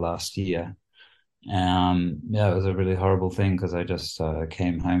last year. Yeah, it was a really horrible thing because I just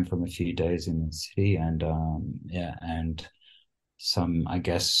came home from a few days in the city, and yeah, and some I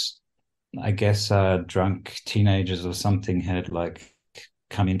guess drunk teenagers or something had like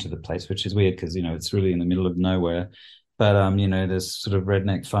come into the place, which is weird because it's really in the middle of nowhere. But there's sort of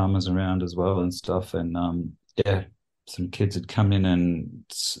redneck farmers around as well and stuff, and yeah, some kids had come in and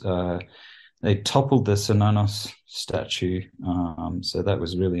they toppled the Sonanos statue, so that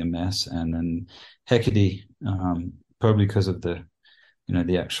was really a mess. And then Hekate, probably because of the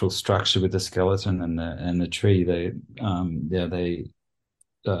actual structure with the skeleton and the tree, the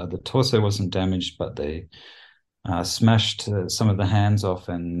torso wasn't damaged, but they smashed some of the hands off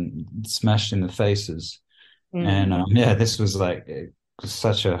and smashed in the faces. And yeah, this was like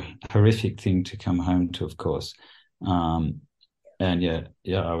such a horrific thing to come home to, of course. And yeah,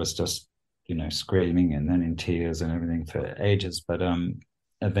 I was just screaming and then in tears and everything for ages. But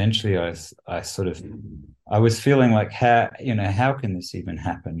eventually, I was feeling like how can this even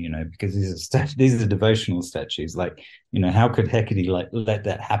happen? Because these are devotional statues. Like how could Hecate like let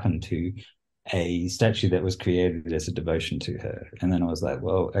that happen to a statue that was created as a devotion to her? And then I was like,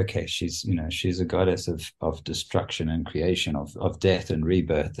 well, okay, she's a goddess of destruction and creation, of death and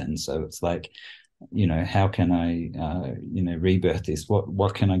rebirth. And so it's like, how can I rebirth this?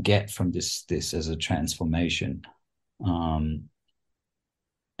 What can I get from this as a transformation?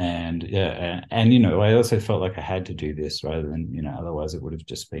 And yeah, and I also felt like I had to do this rather than otherwise it would have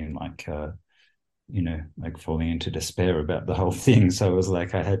just been like like falling into despair about the whole thing. So it was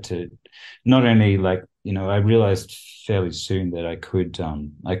like I had to not only like I realized fairly soon that I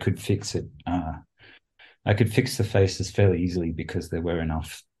could fix it. I could fix the faces fairly easily because there were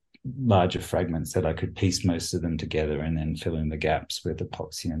enough larger fragments that I could piece most of them together and then fill in the gaps with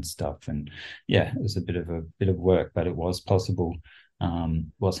epoxy and stuff. And yeah, it was a bit of work, but it was possible.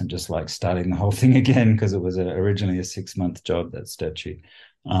 Wasn't just like starting the whole thing again because it was originally a 6-month job, that statue.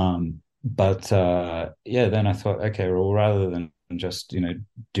 But yeah, then I thought, okay, well, rather than just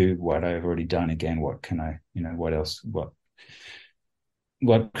do what I've already done again, what can I what else,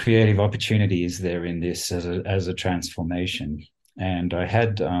 what creative opportunity is there in this as a transformation? And I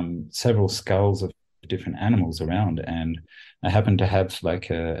had several skulls of different animals around, and I happened to have like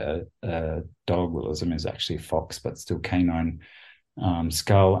a dog. Well, it was actually a fox, but still canine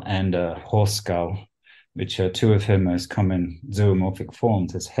skull, and a horse skull, which are two of her most common zoomorphic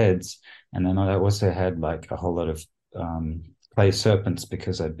forms as heads. And then I also had like a whole lot of clay serpents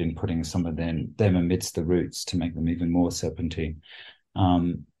because I'd been putting some of them amidst the roots to make them even more serpentine.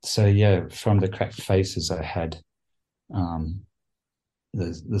 So yeah, from the cracked faces, I had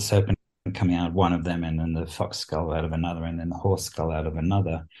the serpent coming out of one of them, and then the fox skull out of another, and then the horse skull out of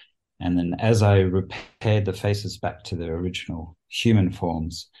another. And then as I repaired the faces back to their original human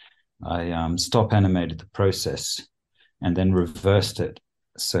forms, I stop animated the process and then reversed it.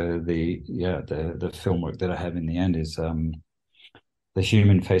 So the film work that I have in the end is the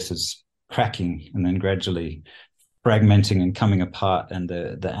human faces cracking and then gradually fragmenting and coming apart, and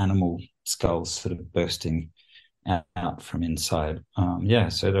the animal skulls sort of bursting out from inside. Yeah,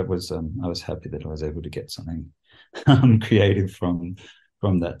 so that was I was happy that I was able to get something creative from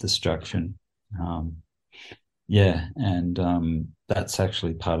that destruction. Yeah, and that's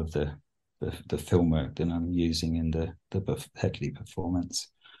actually part of the film work that I'm using in the Hecate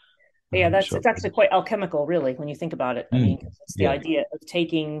performance. Yeah, it's actually quite alchemical, really, when you think about it. I mean, it's the idea of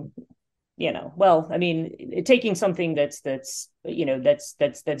taking, taking something that's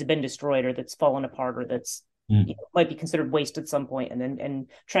been destroyed or that's fallen apart or that's might be considered waste at some point, and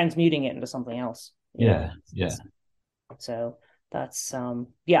transmuting it into something else. Yeah. So that's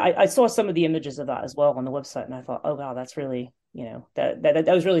I saw some of the images of that as well on the website, and I thought, oh wow, that's really that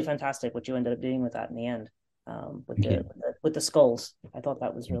was really fantastic what you ended up doing with that in the end, with the skulls. I thought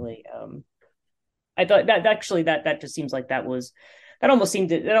that was really I thought that actually that just seems like that almost seemed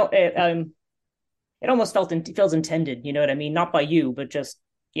to it almost feels intended, you know what I mean? Not by you, but just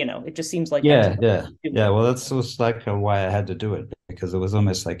it just seems like yeah. Well, that's was like why I had to do it, because it was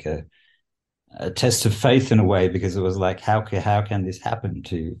almost like a test of faith in a way, because it was like how can this happen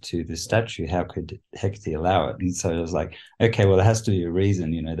to this statue? How could Hecate allow it? And so it was like, okay, well, there has to be a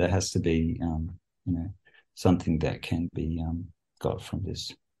reason. There has to be something that can be got from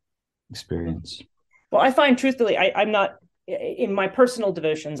this experience. Well, I find truthfully, I'm not in my personal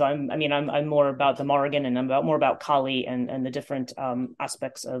devotions. I'm more about the Morrigan, and I'm more about Kali and the different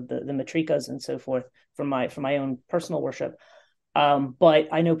aspects of the matrikas and so forth from my own personal worship. But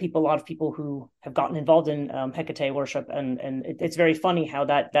I know a lot of people who have gotten involved in Hecate worship, and it's very funny how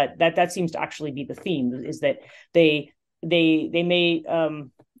that seems to actually be the theme, is that they may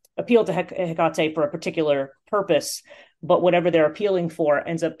appeal to Hekate for a particular purpose, but whatever they're appealing for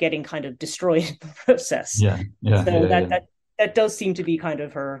ends up getting kind of destroyed in the process. So that does seem to be kind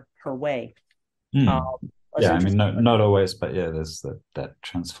of her way. I mean, not always, but there's that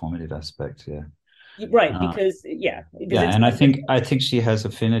transformative aspect. Right, because and I think she has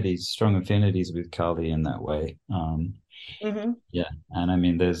strong affinities with Kali in that way. And I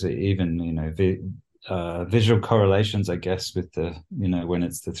mean, there's even visual correlations, I guess, with the when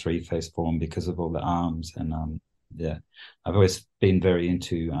it's the three-face form because of all the arms. And I've always been very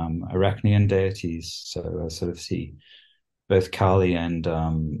into Arachnean deities, so I sort of see both Kali and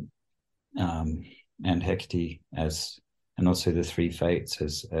Hecate as, and also the three fates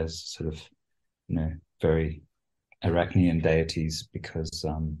as sort of very Arachnean deities, because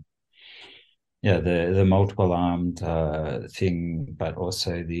the multiple armed thing, but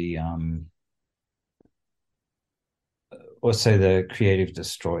also the creator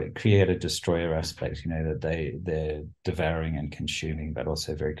destroyer aspect, that they're devouring and consuming, but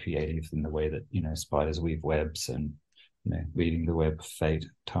also very creative in the way that spiders weave webs and weaving the web of fate,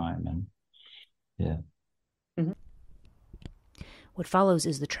 time, and What follows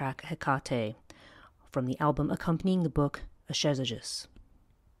is the track Hekate from the album accompanying the book Esezezus.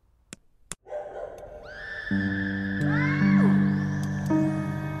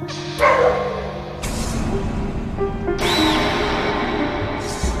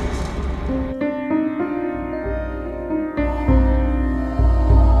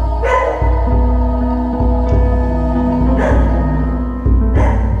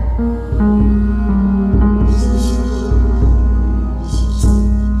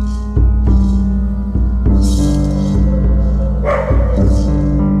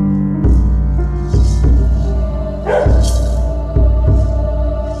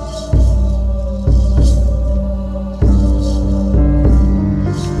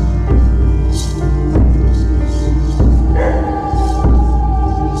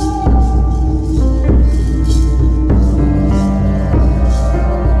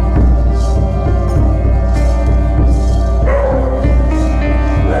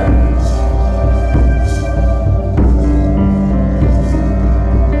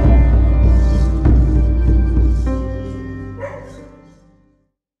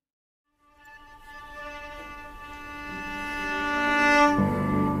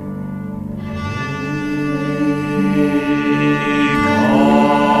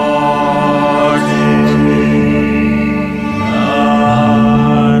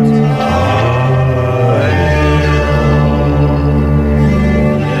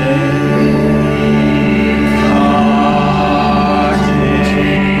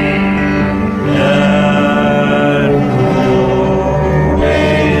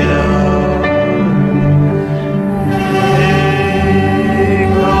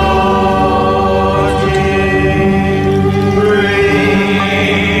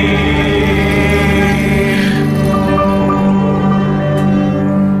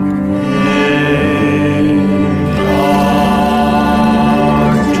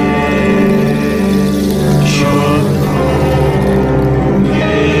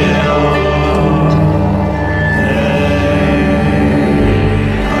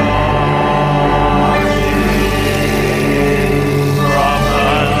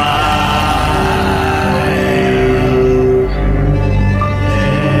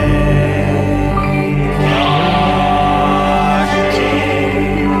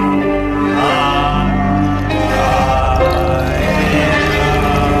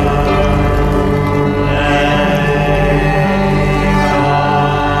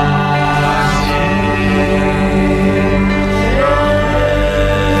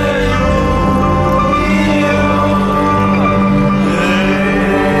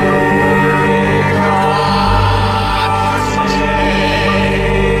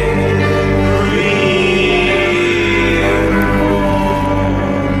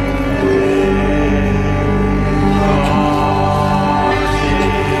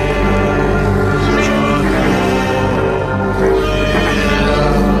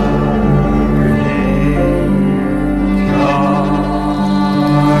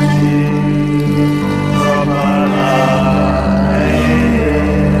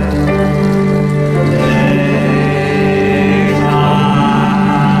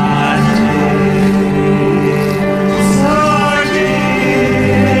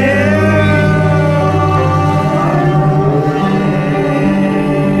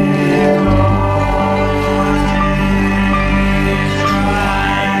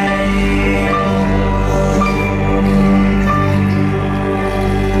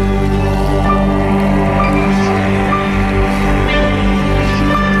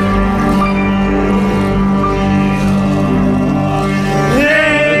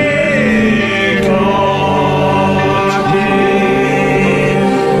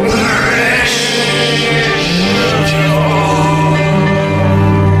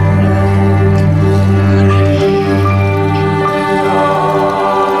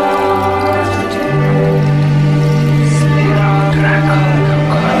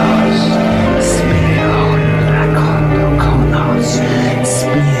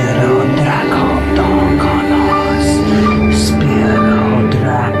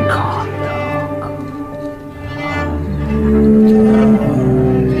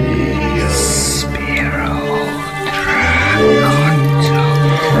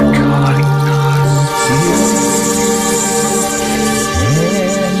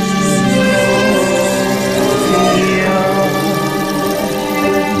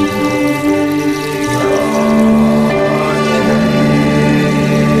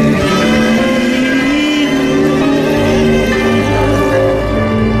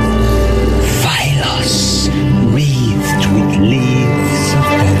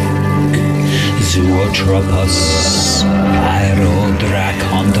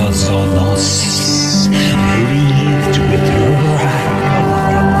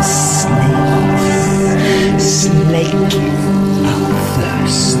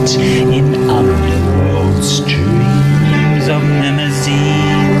 seen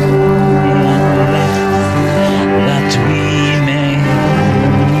and left, that we may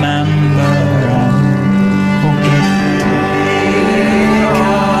remember and forget.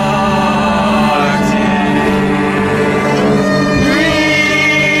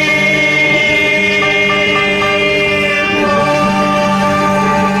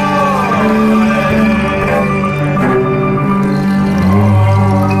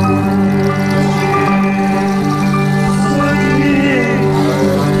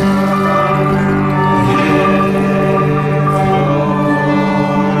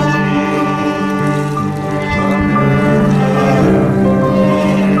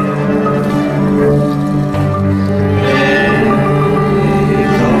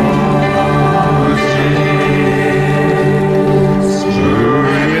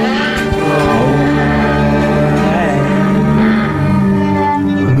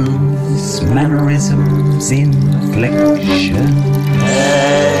 Mannerisms, inflection.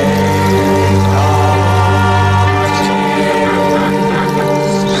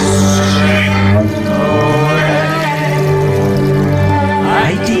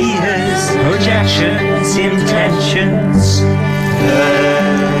 Ideas, projections, intentions.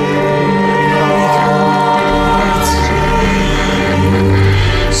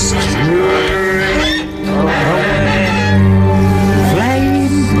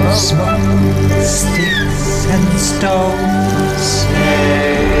 Flame, smoke, sticks and stones.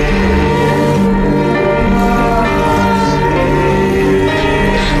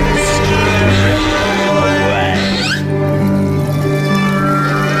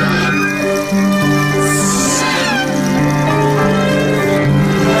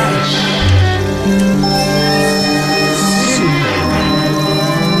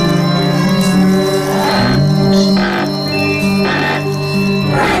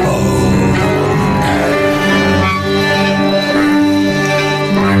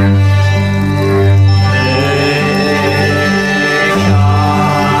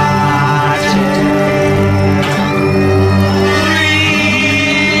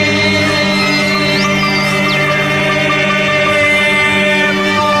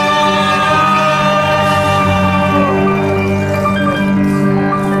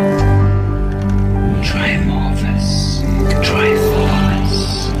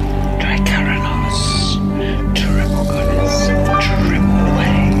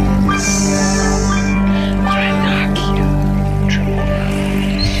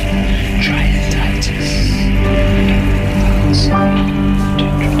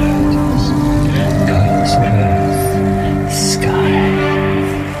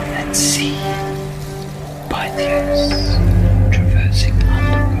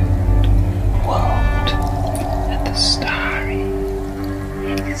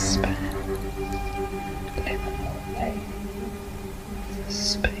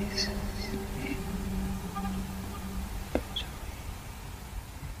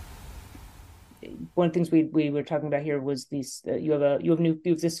 One of the things we were talking about here was these. You have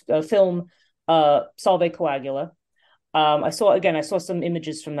this film, Solve Coagula. I saw some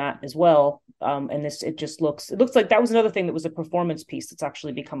images from that as well. And it looks like that was another thing that was a performance piece that's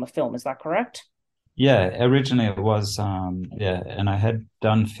actually become a film. Is that correct? Yeah, originally it was, and I had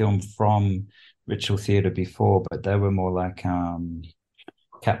done film from ritual theatre before, but they were more like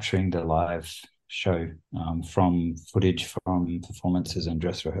capturing the live show from footage from performances and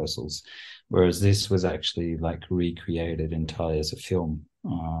dress rehearsals, whereas this was actually like recreated entirely as a film.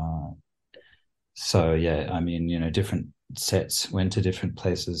 So yeah, I mean, different sets went to different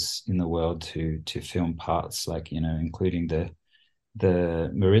places in the world to film parts, like, including the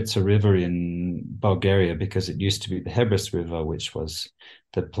Maritsa River in Bulgaria, because it used to be the Hebrus River, which was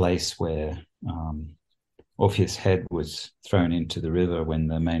the place where Orpheus' head was thrown into the river when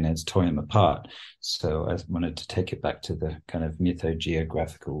the Maenads tore him apart. So I wanted to take it back to the kind of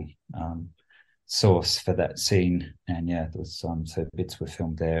mythogeographical source for that scene. And yeah, there was so bits were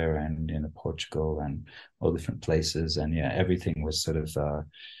filmed there and in Portugal and all different places. And yeah, everything was sort of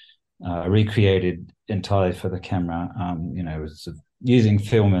recreated entirely for the camera. It was using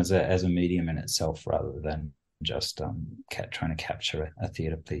film as a medium in itself rather than just trying to capture a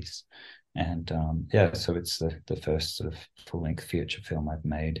theatre piece. And so it's the first sort of full-length feature film I've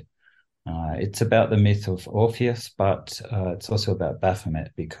made. It's about the myth of Orpheus, but it's also about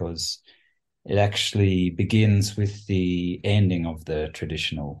Baphomet, because it actually begins with the ending of the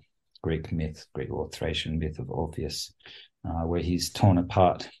traditional Greek or Thracian myth of Orpheus, where he's torn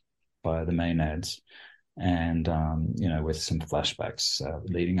apart by the Maenads, and with some flashbacks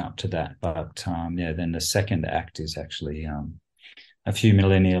leading up to that. But then the second act is actually a few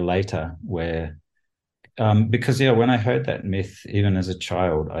millennia later, where because when I heard that myth, even as a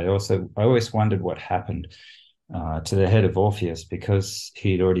child, I always wondered what happened to the head of Orpheus, because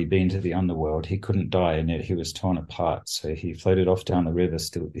he'd already been to the underworld. He couldn't die, and yet he was torn apart. So he floated off down the river,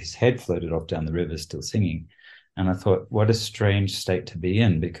 his head floated off down the river, still singing. And I thought, what a strange state to be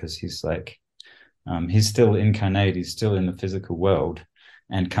in, because he's like, he's still incarnate, he's still in the physical world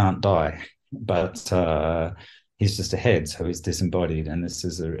and can't die, but he's just a head, so he's disembodied. And this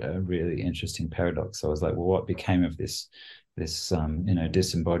is a really interesting paradox. So I was like, well, what became of this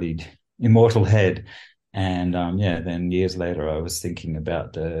disembodied immortal head? And then years later, I was thinking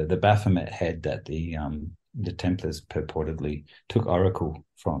about the Baphomet head that the Templars purportedly took oracle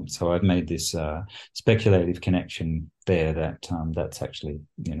from. So I've made this speculative connection there that that's actually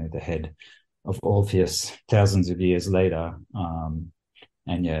the head of Orpheus thousands of years later.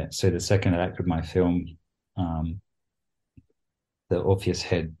 So the second act of my film, the Orpheus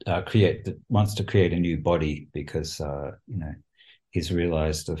head wants to create a new body, because he's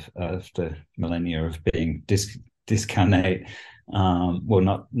realized after millennia of being discarnate,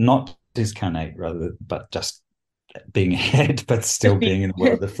 not discarnate rather, but just being a head, but still being in the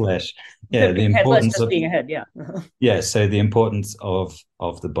world of the flesh. Yeah, the importance of being a head. Yeah. Yeah, so the importance of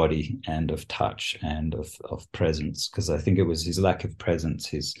the body and of touch and of presence, because I think it was his lack of presence,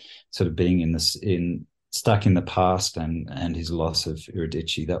 his sort of being stuck in the past, and his loss of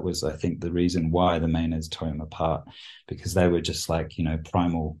Eurydice. That was, I think, the reason why the Maenades tore him apart, because they were just like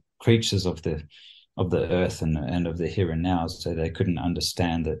primal creatures of the earth and of the here and now. So they couldn't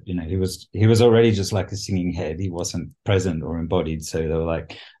understand that he was already just like a singing head. He wasn't present or embodied. So they were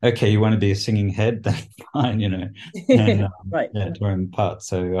like, okay, you want to be a singing head, then fine, and right. Tore him apart.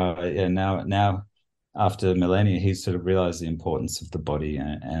 So now after millennia, he's sort of realized the importance of the body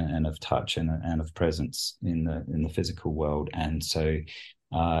and of touch and of presence in the physical world. And so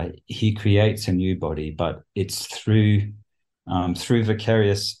he creates a new body, but it's through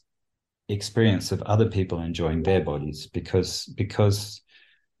vicarious experience of other people enjoying their bodies, because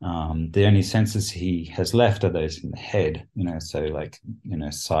the only senses he has left are those in the head, so like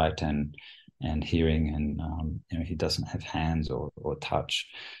sight and hearing, and he doesn't have hands or touch.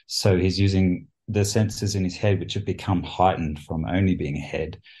 So he's using the senses in his head, which have become heightened from only being a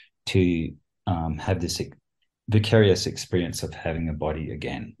head, to have this vicarious experience of having a body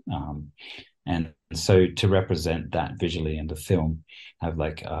again. And so to represent that visually in the film, have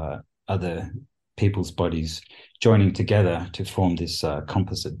like other people's bodies joining together to form this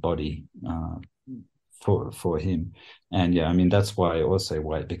composite body for him. And that's why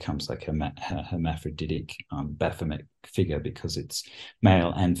it becomes like a hermaphroditic Baphomet figure, because it's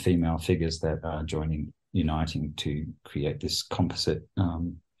male and female figures that are uniting to create this composite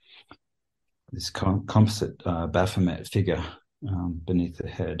Baphomet figure beneath the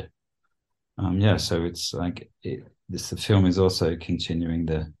head. So it's like the film is also continuing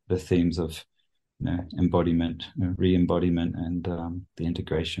the themes of embodiment, re-embodiment, and the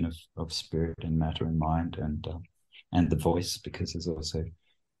integration of spirit and matter and mind, and the voice, because there's also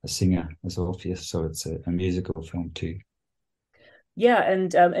a singer as Orpheus, so it's a musical film too. Yeah,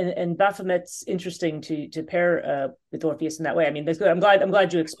 and Baphomet's interesting to pair with Orpheus in that way. I mean, I'm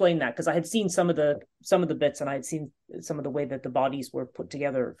glad you explained that, because I had seen some of the bits, and I had seen some of the way that the bodies were put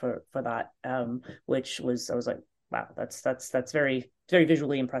together for that, which was, I was like, wow, that's very, very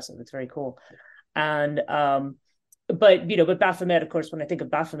visually impressive. It's very cool. And but Baphomet, of course, when I think of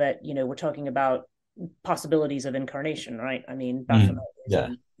Baphomet, we're talking about possibilities of incarnation, right? I mean, Baphomet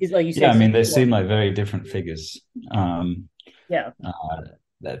is like you said. Yeah, I mean, they seem like very different figures. At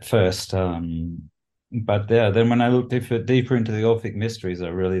first, but then when I look deeper into the Orphic mysteries, I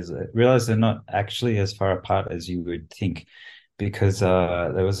realized they're not actually as far apart as you would think, because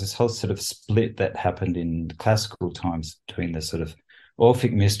there was this whole sort of split that happened in classical times between the sort of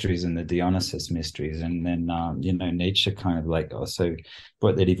Orphic mysteries and the Dionysus mysteries, and then Nietzsche kind of like also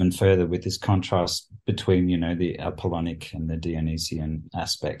brought that even further with this contrast between the Apollonic and the Dionysian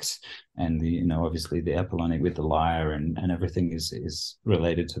aspects, and obviously the Apollonic with the lyre and everything is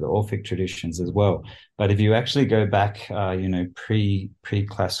related to the Orphic traditions as well. But if you actually go back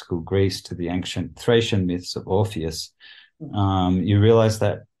pre-classical Greece to the ancient Thracian myths of Orpheus, you realize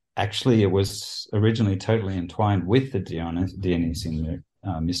that actually it was originally totally entwined with the Dionysian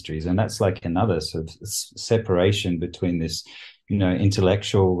mysteries, and that's like another sort of separation between this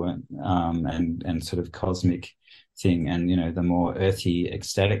intellectual and sort of cosmic thing, and the more earthy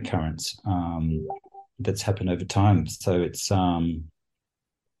ecstatic currents that's happened over time. So it's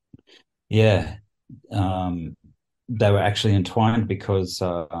they were actually entwined, because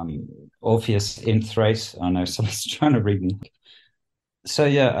Orpheus in Thrace, I know someone's trying to read me. So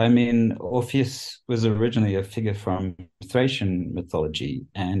yeah, I mean, Orpheus was originally a figure from Thracian mythology,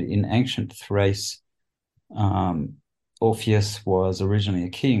 and in ancient Thrace, um, Orpheus was originally a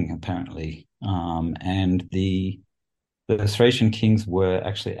king, apparently, and the Thracian kings were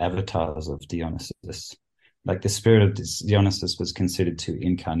actually avatars of Dionysus. Like the spirit of Dionysus was considered to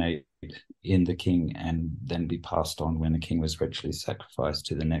incarnate in the king and then be passed on when the king was ritually sacrificed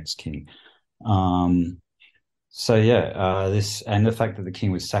to the next king. Um, so yeah, this and the fact that the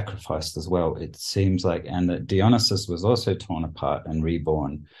king was sacrificed as well, it seems like, and that Dionysus was also torn apart and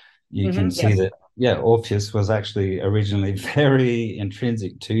reborn. You can see Yes. that, yeah, Orpheus was actually originally very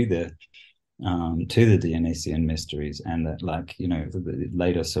intrinsic to the Dionysian mysteries, and that, like,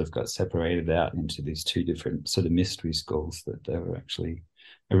 later sort of got separated out into these two different sort of mystery schools, that they were actually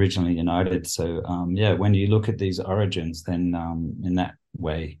originally united. So yeah, when you look at these origins, then in that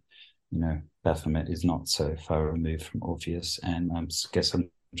way, Baphomet is not so far removed from Orpheus, and I guess I'm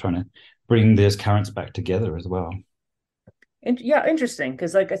trying to bring those currents back together as well. And yeah, interesting.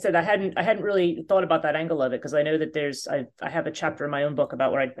 Because like I said, I hadn't really thought about that angle of it, because I know that I have a chapter in my own book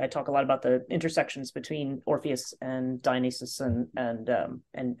about where I talk a lot about the intersections between Orpheus and Dionysus and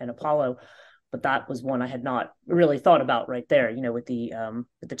Apollo. But that was one I had not really thought about right there, with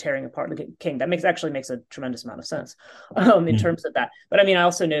the tearing apart of the king. That makes a tremendous amount of sense in terms of that. But I mean, I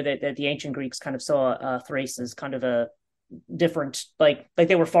also know that the ancient Greeks kind of saw Thrace as kind of a different, like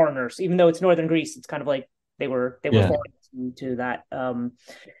they were foreigners, even though it's northern Greece. It's kind of like they were foreign to that. And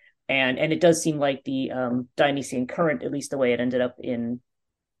it does seem like the Dionysian current, at least the way it ended up in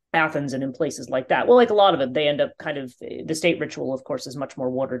Athens and in places like that. Well, like a lot of it, they end up kind of, the state ritual, of course, is much more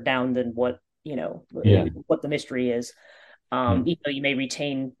watered down than what the mystery is. Even though you may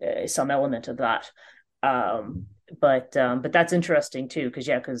retain some element of that. But that's interesting too,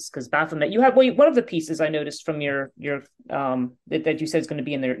 because Baphomet, you have one of the pieces I noticed from your that you said is going to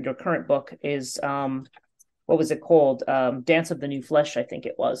be in your current book is what was it called? Dance of the New Flesh, I think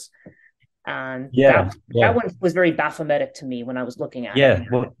it was. And that one was very Baphometic to me when I was looking at it. Yeah,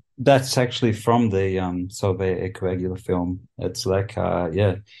 well, that's actually from the Solvay et Coagula film. It's like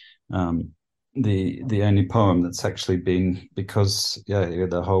the only poem that's actually been, because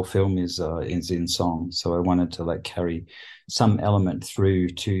the whole film is in song. So I wanted to like carry some element through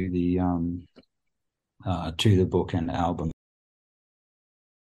to the book and album.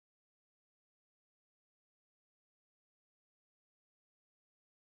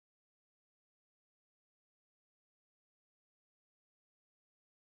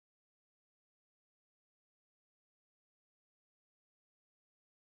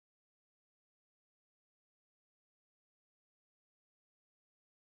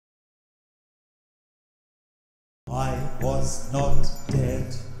 I was not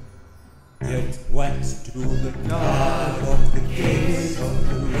dead, yet went to the guard of the gates of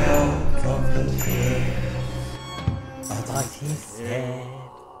the realms of the dead. But he said,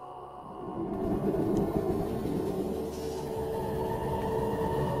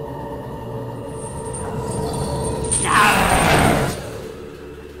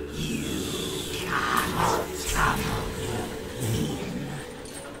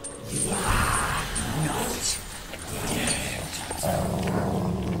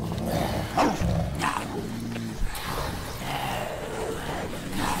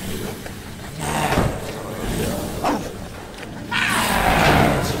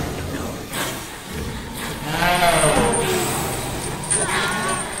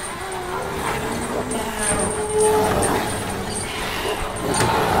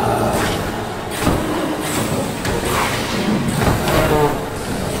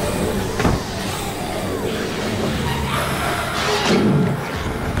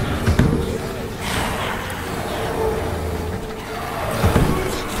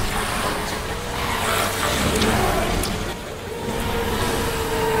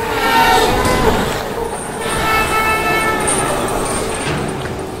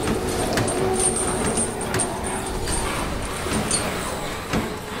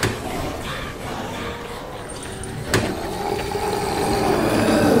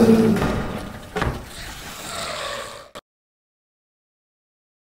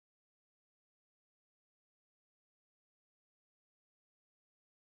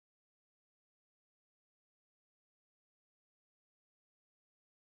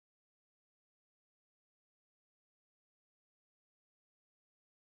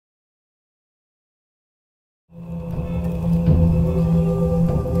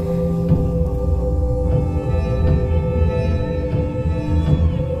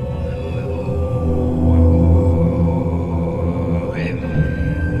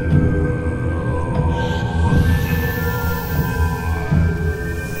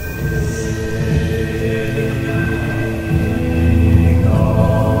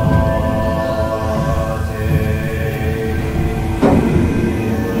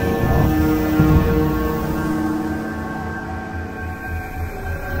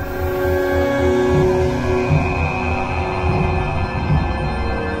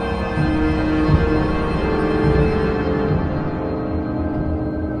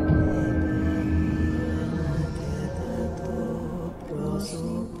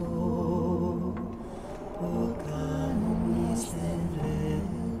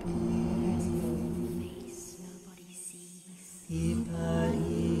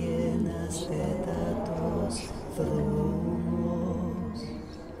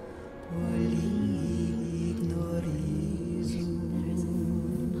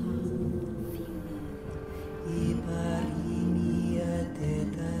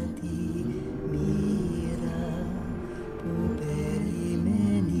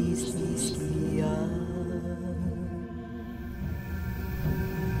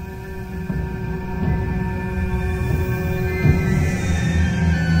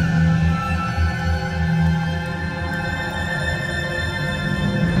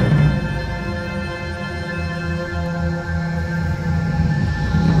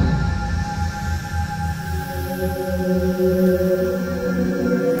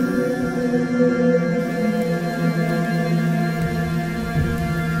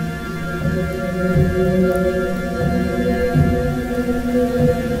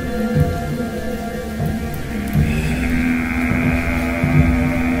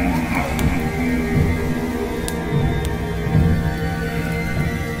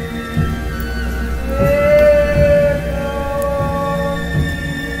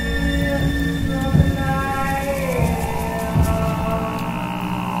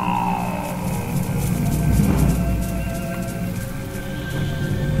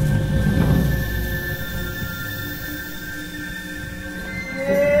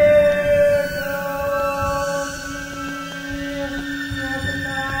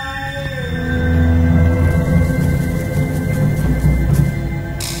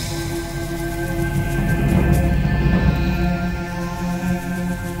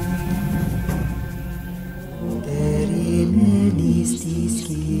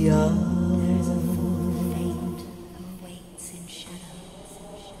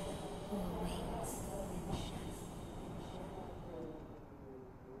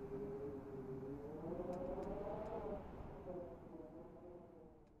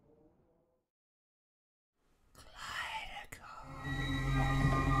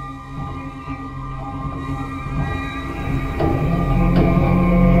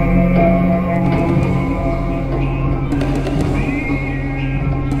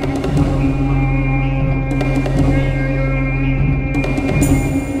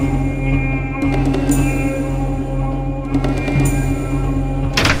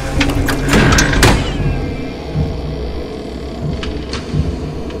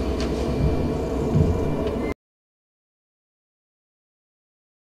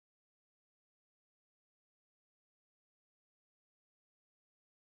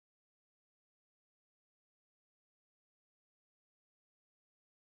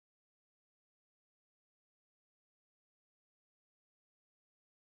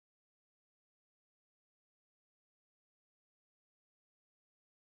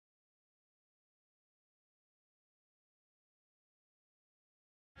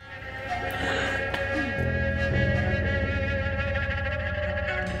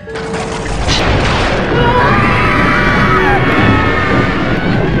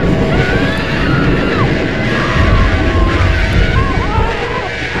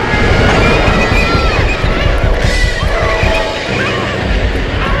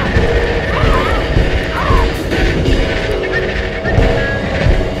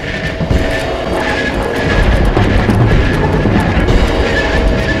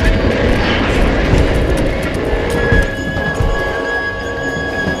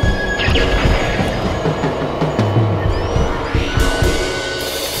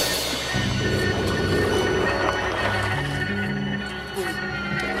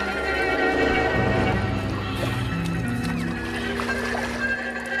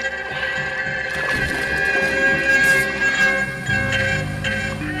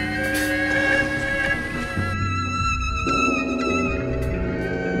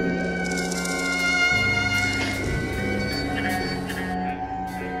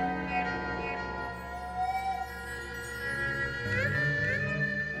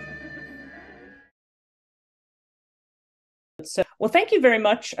 So, well, thank you very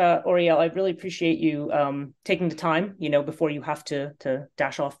much, Orryelle. I really appreciate you taking the time, before you have to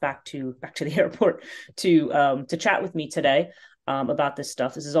dash off back to the airport to chat with me today about this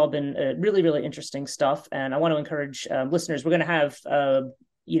stuff. This has all been really, really interesting stuff, and I want to encourage listeners. We're going to have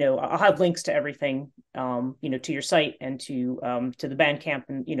I'll have links to everything, to your site and to the Bandcamp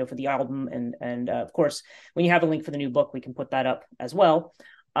and for the album, and of course, when you have a link for the new book, we can put that up as well.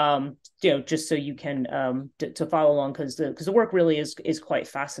 Just so you can to follow along, because the work really is quite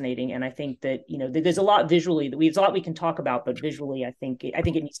fascinating, and I think that there's a lot visually there's a lot we can talk about, but visually I think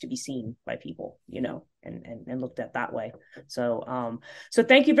it needs to be seen by people, and looked at that way. So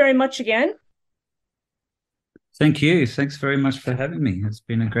thank you very much again. Thank you. Thanks very much for having me. It's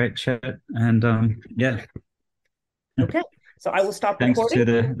been a great chat, and yeah. Okay, so I will stop Thanks recording.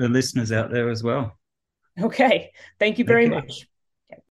 to the listeners out there as well. Okay, thank you very much.